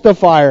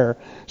justifier.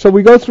 So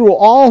we go through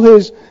all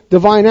His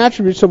divine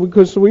attributes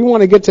because we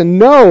want to get to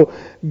know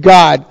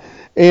God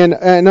and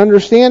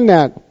understand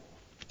that.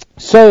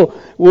 So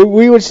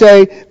we would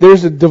say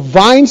there's a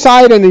divine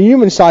side and a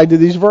human side to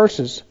these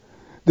verses.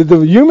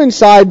 The human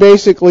side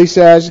basically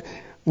says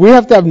we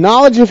have to have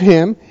knowledge of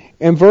Him.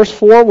 In verse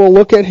 4, we'll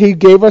look at He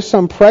gave us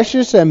some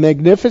precious and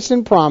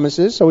magnificent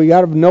promises, so we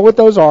got to know what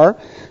those are.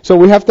 So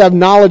we have to have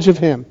knowledge of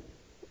Him.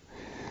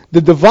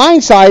 The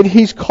divine side,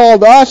 He's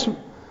called us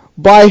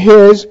by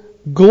His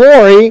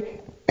glory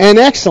and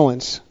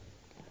excellence.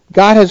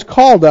 God has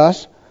called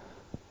us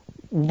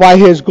by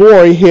His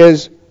glory,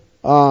 His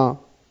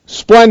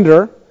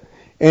splendor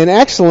and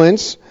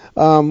excellence,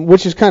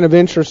 which is kind of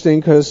interesting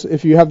because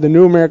if you have the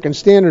New American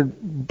Standard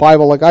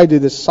Bible like I do,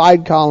 the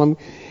side column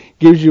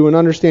gives you an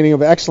understanding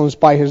of excellence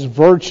by His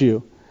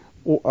virtue.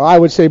 I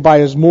would say by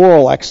His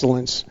moral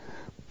excellence,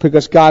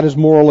 because God is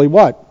morally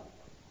what?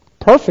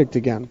 Perfect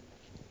again.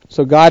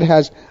 So God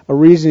has a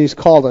reason He's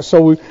called us.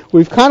 So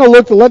we've kind of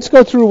looked at, let's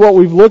go through what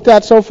we've looked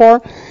at so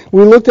far.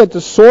 We looked at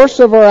the source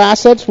of our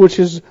assets, which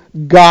is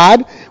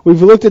God.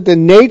 We've looked at the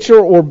nature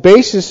or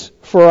basis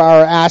for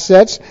our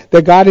assets,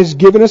 that God has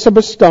given us a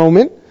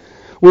bestowment.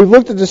 We've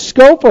looked at the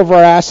scope of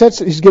our assets.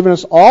 He's given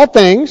us all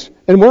things,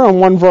 and we're on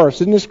one verse.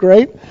 Isn't this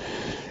great?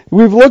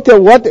 We've looked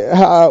at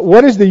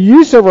what is the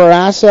use of our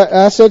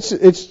assets.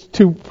 It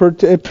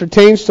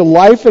pertains to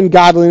life and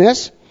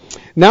godliness.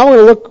 Now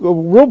we're going to look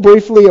real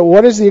briefly at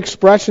what is the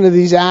expression of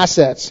these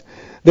assets.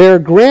 They are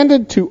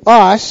granted to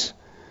us,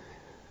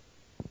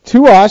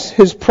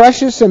 His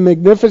precious and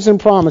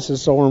magnificent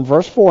promises. So we're in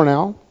verse 4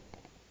 now.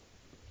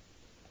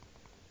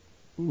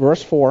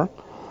 Verse 4.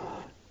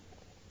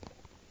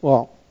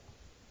 Well,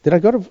 did I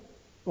go to...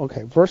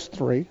 Okay, verse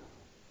 3.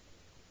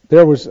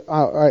 There was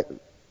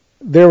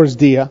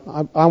dia.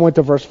 I went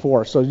to verse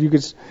 4. So you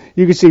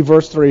could see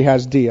verse 3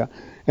 has dia.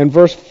 And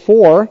verse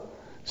 4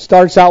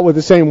 starts out with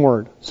the same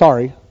word.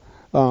 Sorry.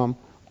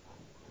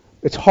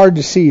 It's hard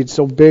to see. It's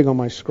so big on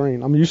my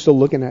screen. I'm used to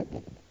looking at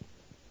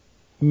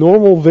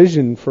normal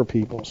vision for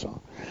people.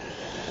 So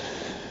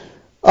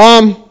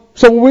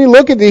when we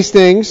look at these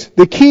things,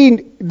 the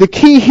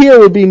key here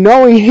would be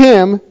knowing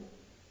Him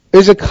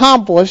is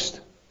accomplished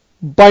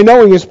by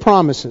knowing His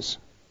promises.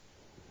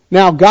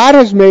 Now, God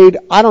has made,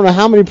 I don't know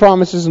how many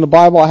promises in the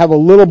Bible. I have a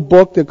little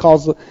book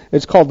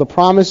it's called The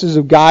Promises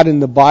of God in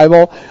the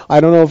Bible.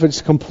 I don't know if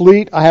it's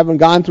complete. I haven't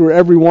gone through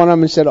every one of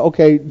them and said,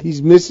 okay, he's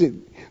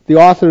missing, the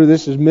author of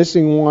this is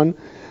missing one.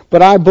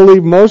 But I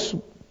believe most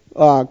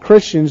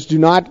Christians do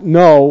not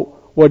know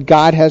what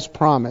God has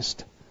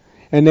promised.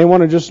 And they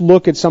want to just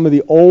look at some of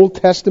the Old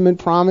Testament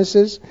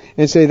promises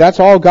and say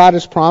that's all God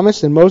has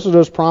promised, and most of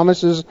those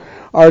promises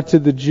are to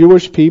the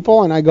Jewish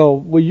people. And I go,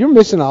 well, you're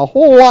missing a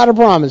whole lot of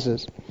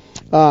promises.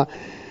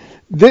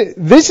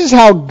 This is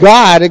how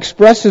God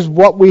expresses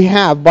what we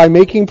have by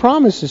making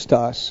promises to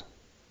us.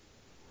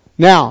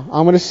 Now,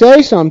 I'm going to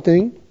say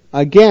something,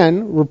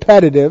 again,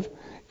 repetitive.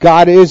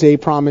 God is a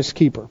promise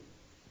keeper.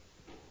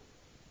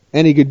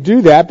 And He could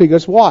do that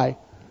because why?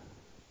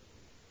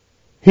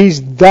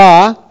 He's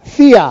the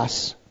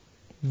Theos,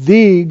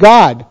 the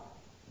God.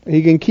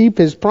 He can keep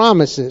His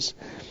promises.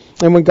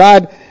 And when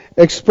God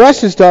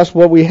expresses to us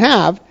what we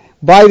have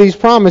by these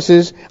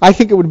promises, I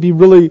think it would be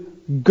really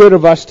good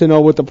of us to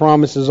know what the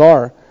promises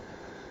are.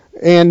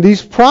 And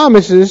these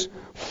promises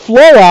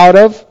flow out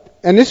of,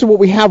 and this is what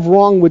we have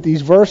wrong with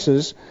these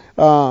verses.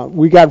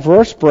 We got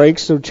verse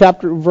breaks, so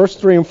verse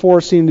 3 and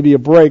 4 seem to be a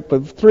break,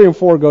 but 3 and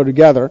 4 go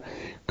together,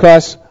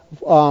 because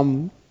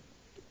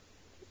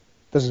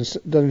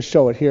doesn't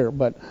show it here,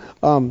 but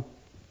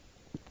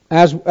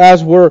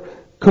as we're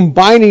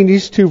combining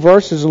these two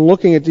verses and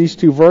looking at these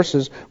two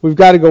verses, we've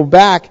got to go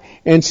back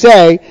and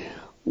say,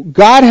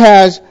 God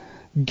has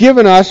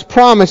given us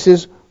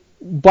promises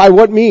by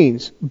what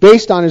means?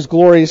 Based on His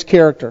glorious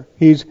character.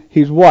 He's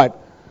what?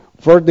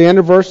 The end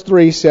of verse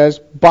 3 says,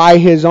 by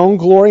His own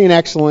glory and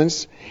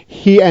excellence,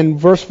 and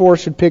verse 4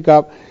 should pick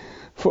up,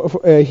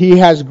 He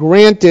has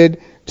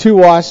granted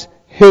to us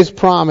His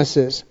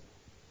promises.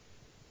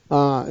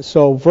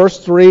 So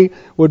verse 3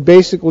 would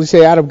basically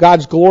say, out of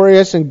God's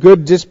glorious and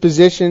good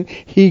disposition,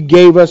 He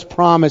gave us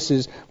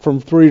promises from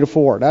 3 to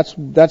 4.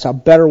 That's a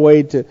better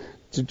way to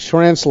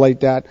translate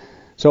that.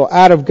 So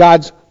out of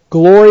God's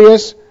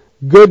glorious,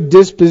 good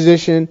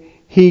disposition,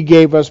 He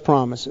gave us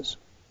promises.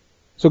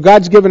 So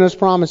God's given us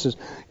promises.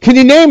 Can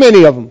you name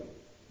any of them?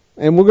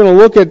 And we're going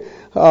to look at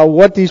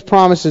what these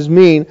promises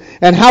mean.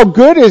 And how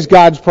good is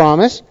God's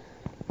promise?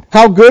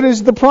 How good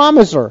is the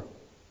promiser?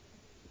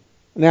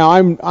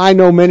 Now, I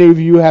know many of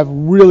you have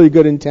really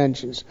good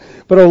intentions.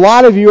 But a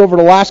lot of you over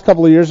the last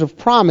couple of years have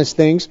promised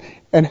things.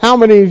 And how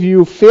many of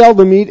you failed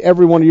to meet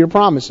every one of your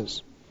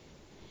promises?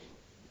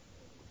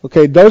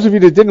 Okay, those of you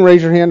that didn't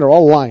raise your hand are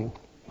all lying.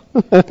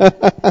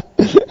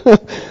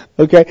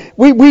 Okay,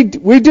 we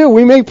do.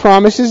 We make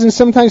promises, and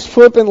sometimes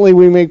flippantly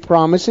we make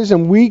promises,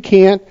 and we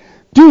can't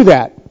do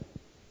that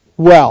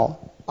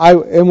well.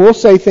 And we'll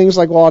say things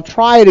like, well, I'll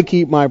try to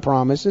keep my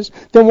promises.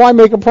 Then why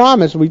make a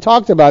promise? We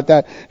talked about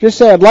that. Just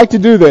say, I'd like to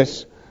do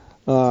this.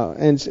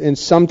 And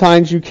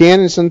sometimes you can,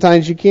 and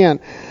sometimes you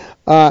can't.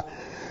 Now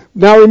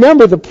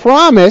remember, the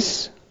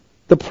promise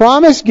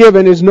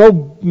given is no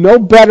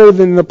better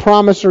than the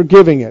promiser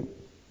giving it.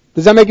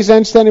 Does that make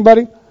sense to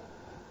anybody?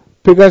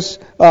 Because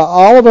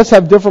all of us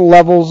have different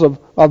levels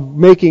of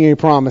making a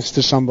promise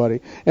to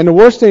somebody. And the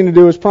worst thing to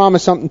do is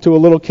promise something to a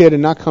little kid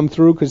and not come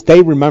through, because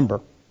they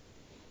remember.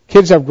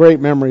 Kids have great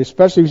memory,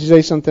 especially if you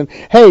say something,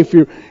 hey,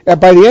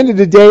 by the end of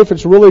the day, if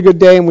it's a really good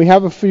day and we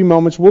have a few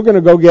moments, we're going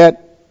to go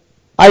get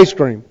ice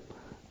cream.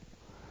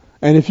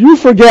 And if you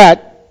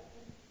forget,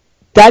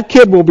 that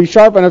kid will be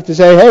sharp enough to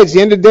say, hey, it's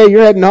the end of the day,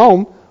 you're heading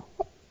home.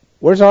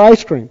 Where's our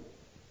ice cream?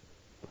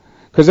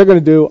 Because they're going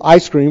to do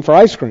ice cream for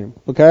ice cream,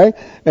 okay?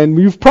 And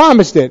you've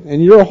promised it,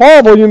 and you're a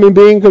horrible human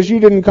being because you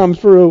didn't come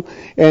through,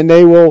 and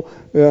they will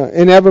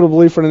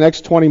inevitably for the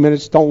next 20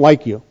 minutes don't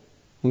like you,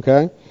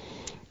 okay?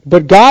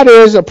 But God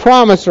is a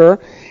promiser,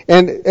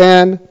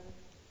 and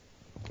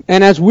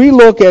as we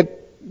look at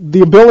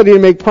the ability to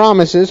make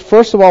promises,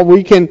 first of all,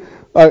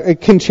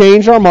 it can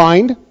change our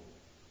mind.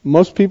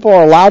 Most people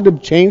are allowed to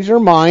change their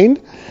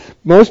mind.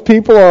 Most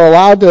people are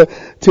allowed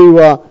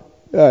to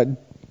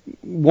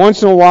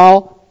once in a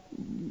while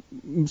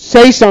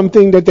say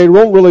something that they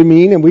don't really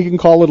mean, and we can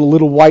call it a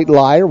little white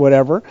lie or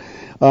whatever.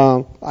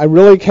 I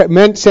really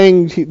meant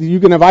saying you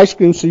can have ice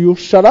cream, so you'll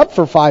shut up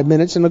for 5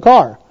 minutes in the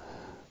car.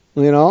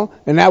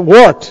 And that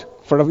worked.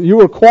 You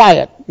were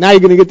quiet. Now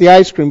you're going to get the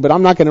ice cream, but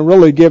I'm not going to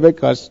really give it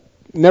because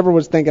I never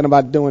was thinking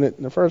about doing it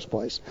in the first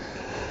place.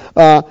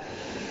 How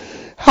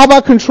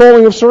about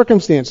controlling of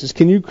circumstances?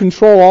 Can you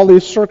control all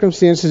these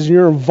circumstances in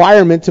your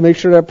environment to make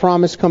sure that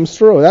promise comes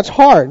through? That's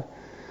hard.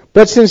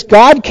 But since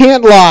God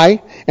can't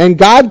lie, and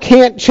God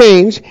can't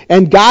change,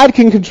 and God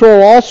can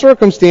control all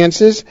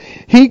circumstances,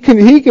 He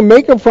can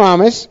make a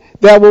promise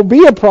that will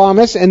be a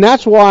promise, and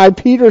that's why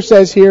Peter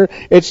says here,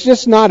 it's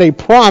just not a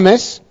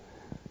promise.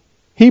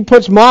 He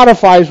puts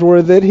modifiers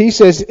with it. He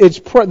says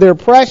they're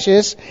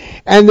precious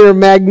and they're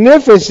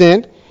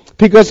magnificent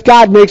because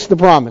God makes the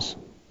promise.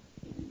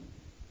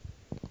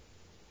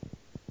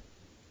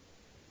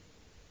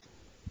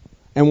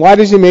 And why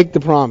does He make the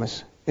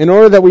promise? In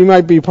order that we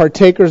might be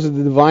partakers of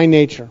the divine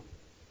nature.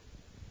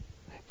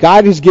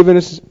 God has given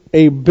us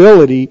a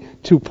ability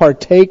to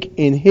partake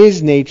in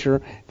His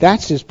nature.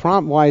 That's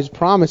why His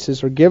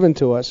promises are given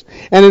to us.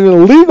 And in a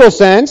legal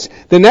sense,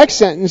 the next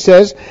sentence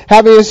says,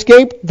 having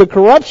escaped the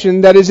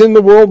corruption that is in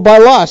the world by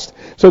lust.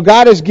 So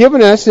God has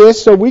given us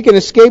this so we can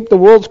escape the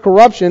world's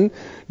corruption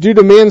due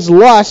to man's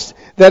lust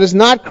that is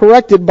not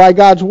corrected by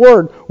God's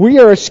word. We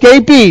are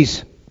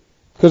escapees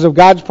because of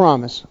God's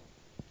promise.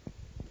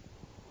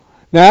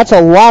 Now that's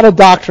a lot of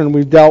doctrine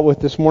we've dealt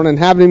with this morning,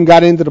 haven't even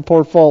got into the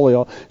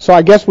portfolio. So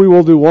I guess we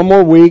will do one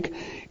more week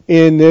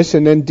in this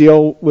and then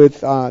deal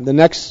with the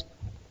next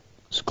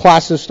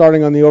classes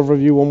starting on the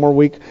overview one more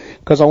week,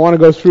 because I want to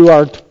go through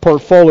our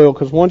portfolio,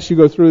 because once you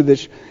go through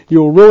this,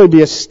 you'll really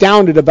be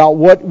astounded about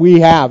what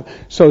we have.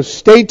 So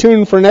stay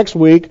tuned for next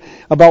week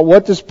about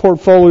what this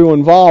portfolio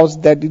involves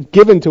that is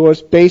given to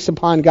us based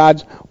upon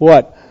God's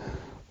what?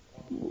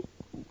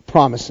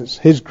 Promises.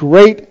 His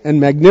great and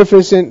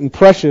magnificent and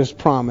precious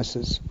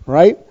promises.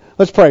 Right?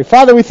 Let's pray.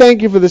 Father, we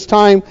thank you for this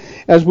time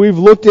as we've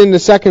looked into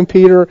 2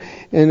 Peter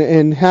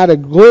and had a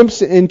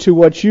glimpse into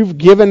what you've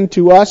given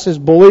to us as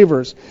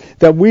believers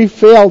that we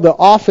fail to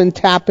often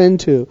tap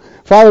into.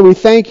 Father, we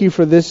thank you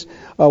for this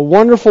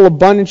wonderful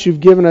abundance you've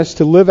given us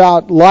to live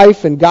out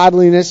life and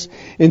godliness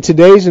in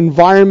today's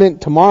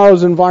environment,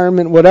 tomorrow's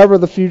environment, whatever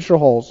the future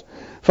holds.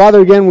 Father,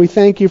 again, we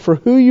thank you for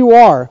who you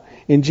are.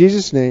 In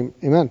Jesus' name,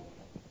 amen.